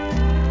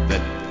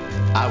that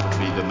I would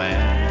be the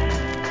man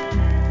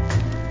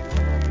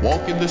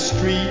walking the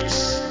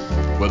streets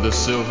with a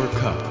silver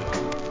cup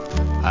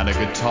and a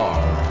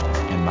guitar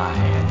in my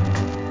hand.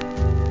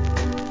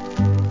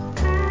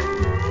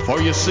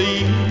 For you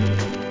see,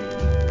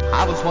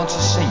 I was once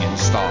a singing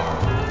star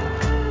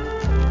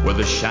with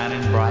a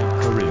shining bright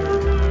career,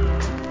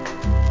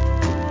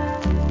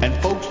 and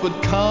folks would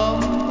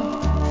come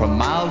from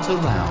miles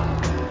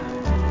around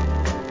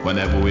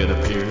whenever we'd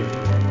appear.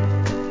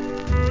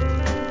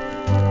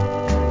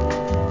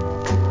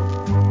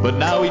 But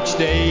now each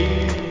day,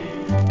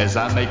 as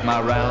I make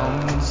my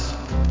rounds,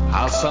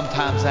 I'll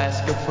sometimes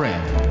ask a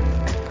friend,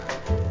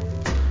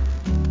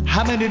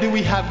 how many do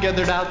we have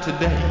gathered out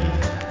today?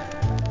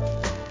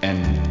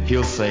 And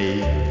he'll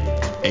say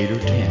 8 or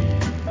 10.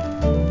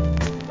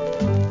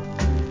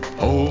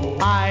 Oh,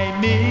 I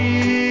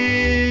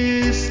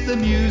miss the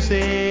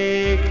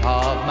music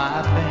of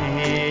my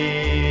band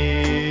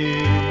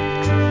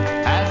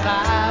as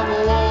I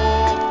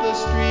walk the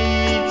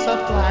streets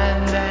of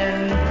blind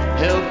and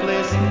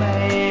helpless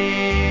man.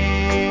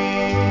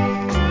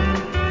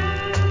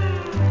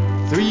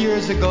 3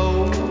 years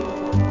ago,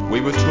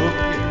 we were to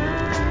appear.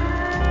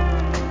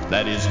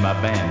 That is my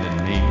band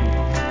and me,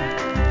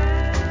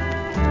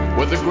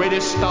 with the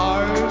greatest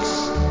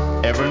stars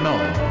ever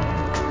known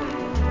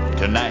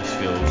to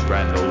Nashville's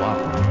Grand Ole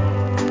Opry.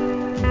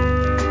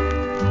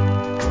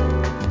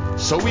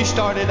 So we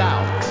started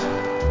out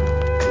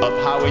up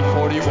Highway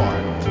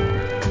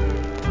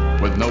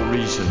 41 with no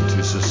reason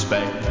to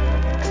suspect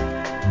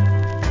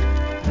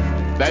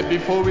that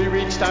before we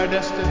reached our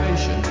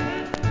destination,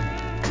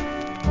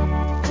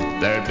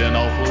 there had been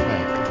awful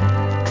wreck.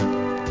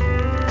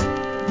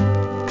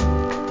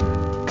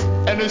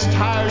 And as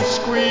tires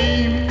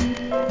screamed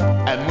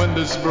and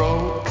windows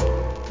broke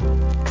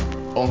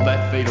on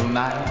that fatal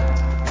night,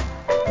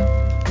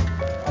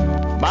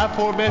 my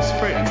 4 best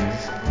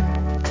friends,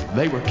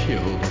 they were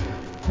killed.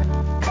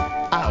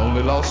 I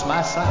only lost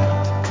my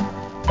sight.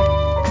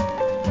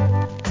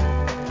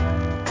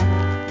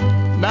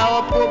 Now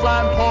a poor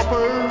blind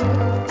pauper,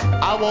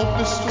 I walk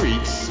the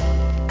streets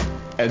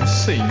and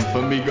sing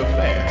for meager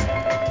fare.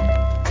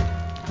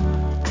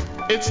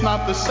 It's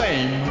not the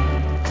same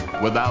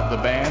without the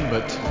band,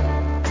 but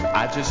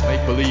I just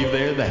make believe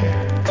they're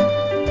there.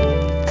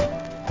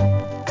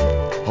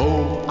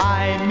 Oh,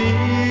 I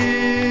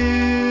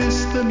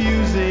miss the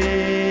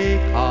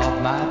music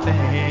of my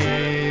band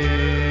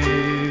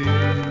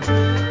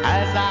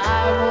as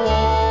I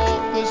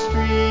walk the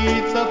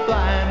streets of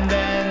blind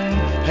and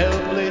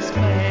helpless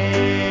man.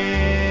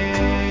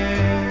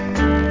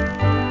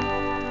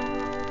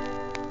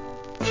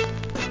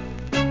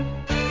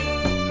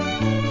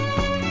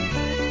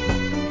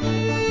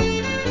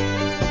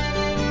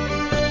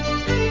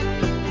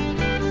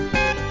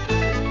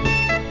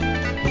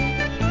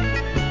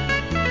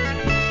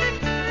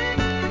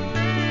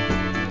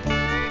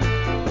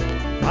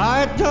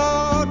 I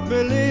don't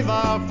believe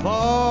I'll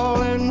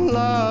fall in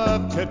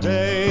love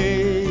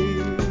today.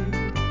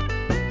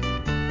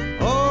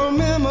 Old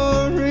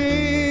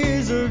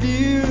memories of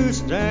you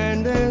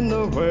stand in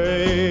the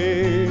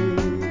way.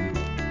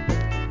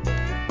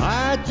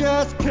 I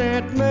just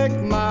can't make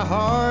my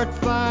heart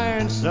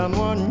find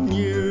someone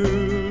new.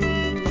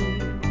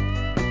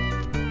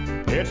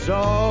 It's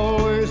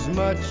always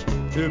much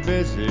too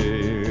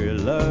busy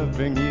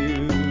loving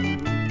you.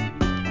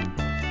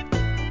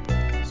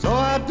 So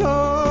I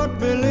don't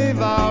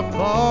believe I'll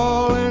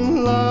fall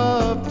in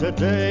love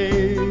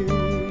today.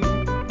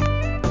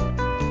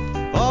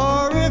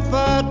 Or if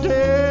I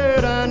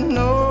did, I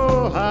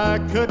know I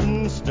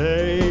couldn't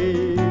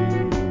stay.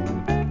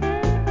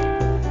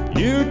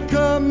 You'd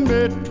come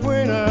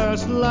between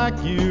us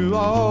like you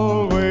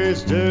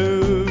always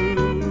do.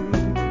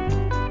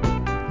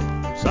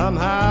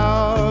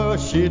 Somehow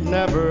she'd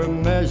never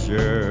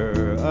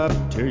measure up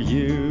to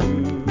you.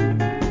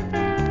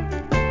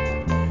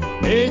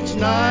 Each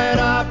night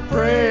I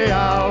pray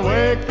I'll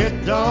wake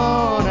at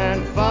dawn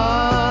and find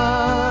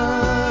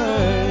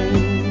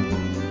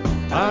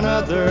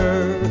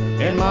another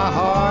in my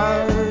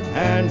heart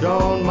and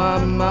on my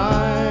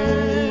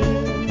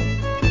mind.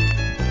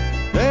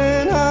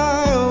 Then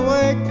I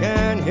awake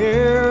and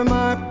hear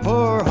my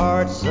poor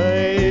heart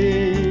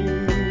say,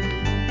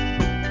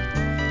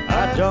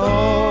 I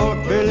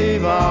don't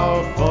believe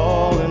I'll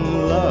fall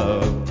in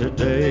love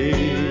today.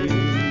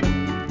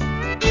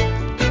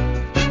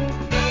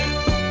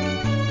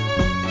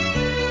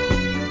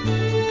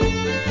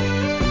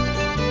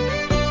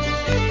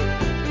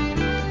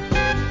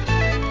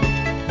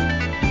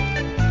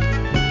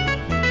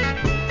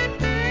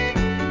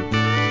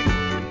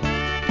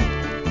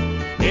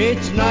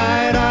 Each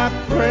night I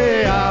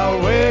pray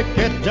I'll wake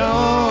at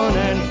dawn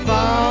and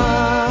find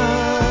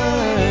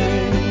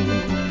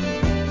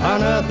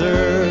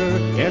another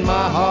in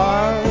my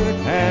heart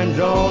and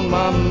on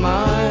my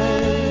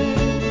mind.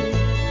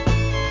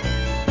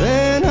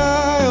 Then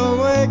I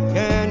awake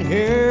and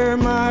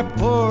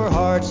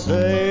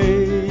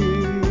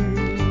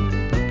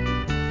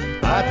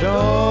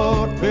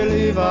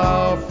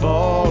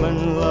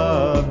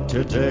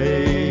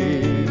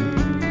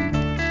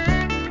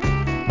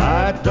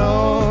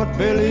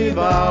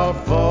believe I'll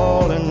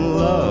fall in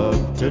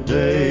love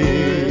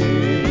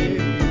today.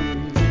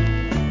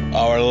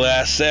 Our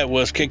last set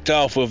was kicked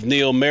off with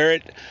Neil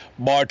Merritt,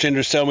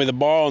 Bartenders Tell Me the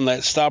Bar, on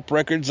that Stop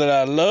Records that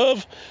I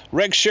love.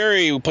 Rex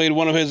Sherry, we played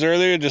one of his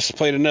earlier, just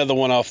played another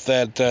one off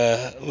that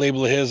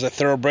label of his, that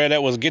Thoroughbred.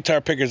 That was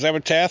Guitar Picker's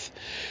Epitaph.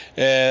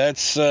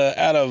 That's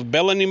out of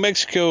Bella, New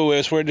Mexico.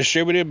 That's where it's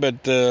distributed,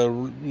 but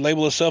the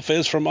label itself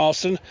is from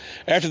Austin.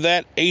 After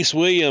that, Ace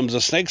Williams,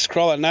 The Snakes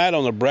Crawl at Night,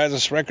 on the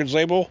Brazos Records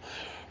label.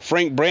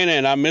 Frank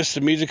Brannon, I Miss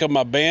the Music of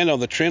My Band, on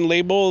the Trend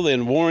label.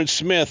 Then Warren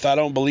Smith, I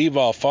Don't Believe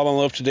I'll Fall in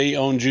Love Today,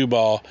 on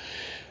Jubal.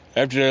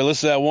 After I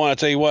listen to that one, I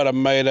tell you what, I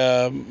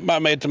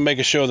might to make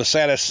a show of the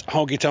saddest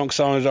honky-tonk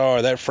songs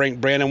are. That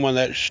Frank Brannon one,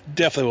 that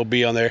definitely will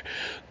be on there.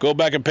 Go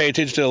back and pay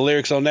attention to the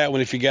lyrics on that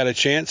one if you got a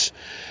chance.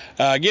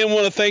 Again,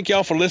 want to thank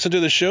y'all for listening to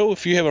the show.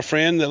 If you have a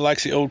friend that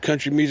likes the old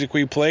country music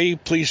we play,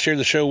 please share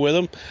the show with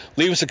them.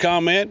 Leave us a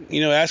comment.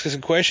 Ask us a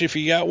question if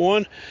you got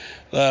one.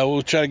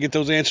 We'll try to get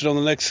those answered on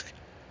the next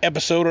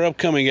episode or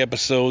upcoming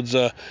episodes.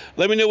 Let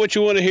me know what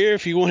you want to hear.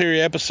 If you want to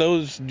hear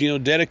episodes,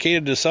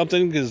 dedicated to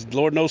something, because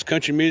Lord knows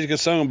country music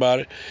is sung about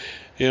it.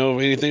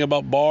 Anything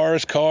about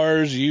bars,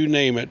 cars, you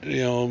name it.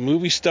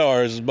 Movie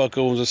stars, as Buck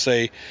Owens will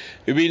say.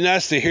 It'd be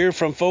nice to hear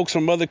from folks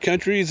from other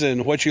countries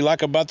and what you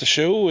like about the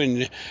show.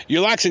 And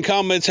your likes and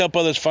comments help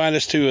others find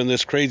us too in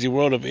this crazy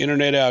world of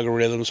internet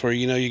algorithms where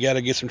you got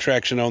to get some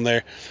traction on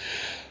there.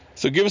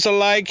 So give us a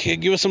like,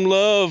 give us some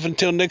love.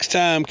 Until next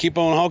time, keep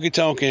on honky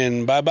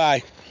tonkin'. Bye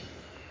bye.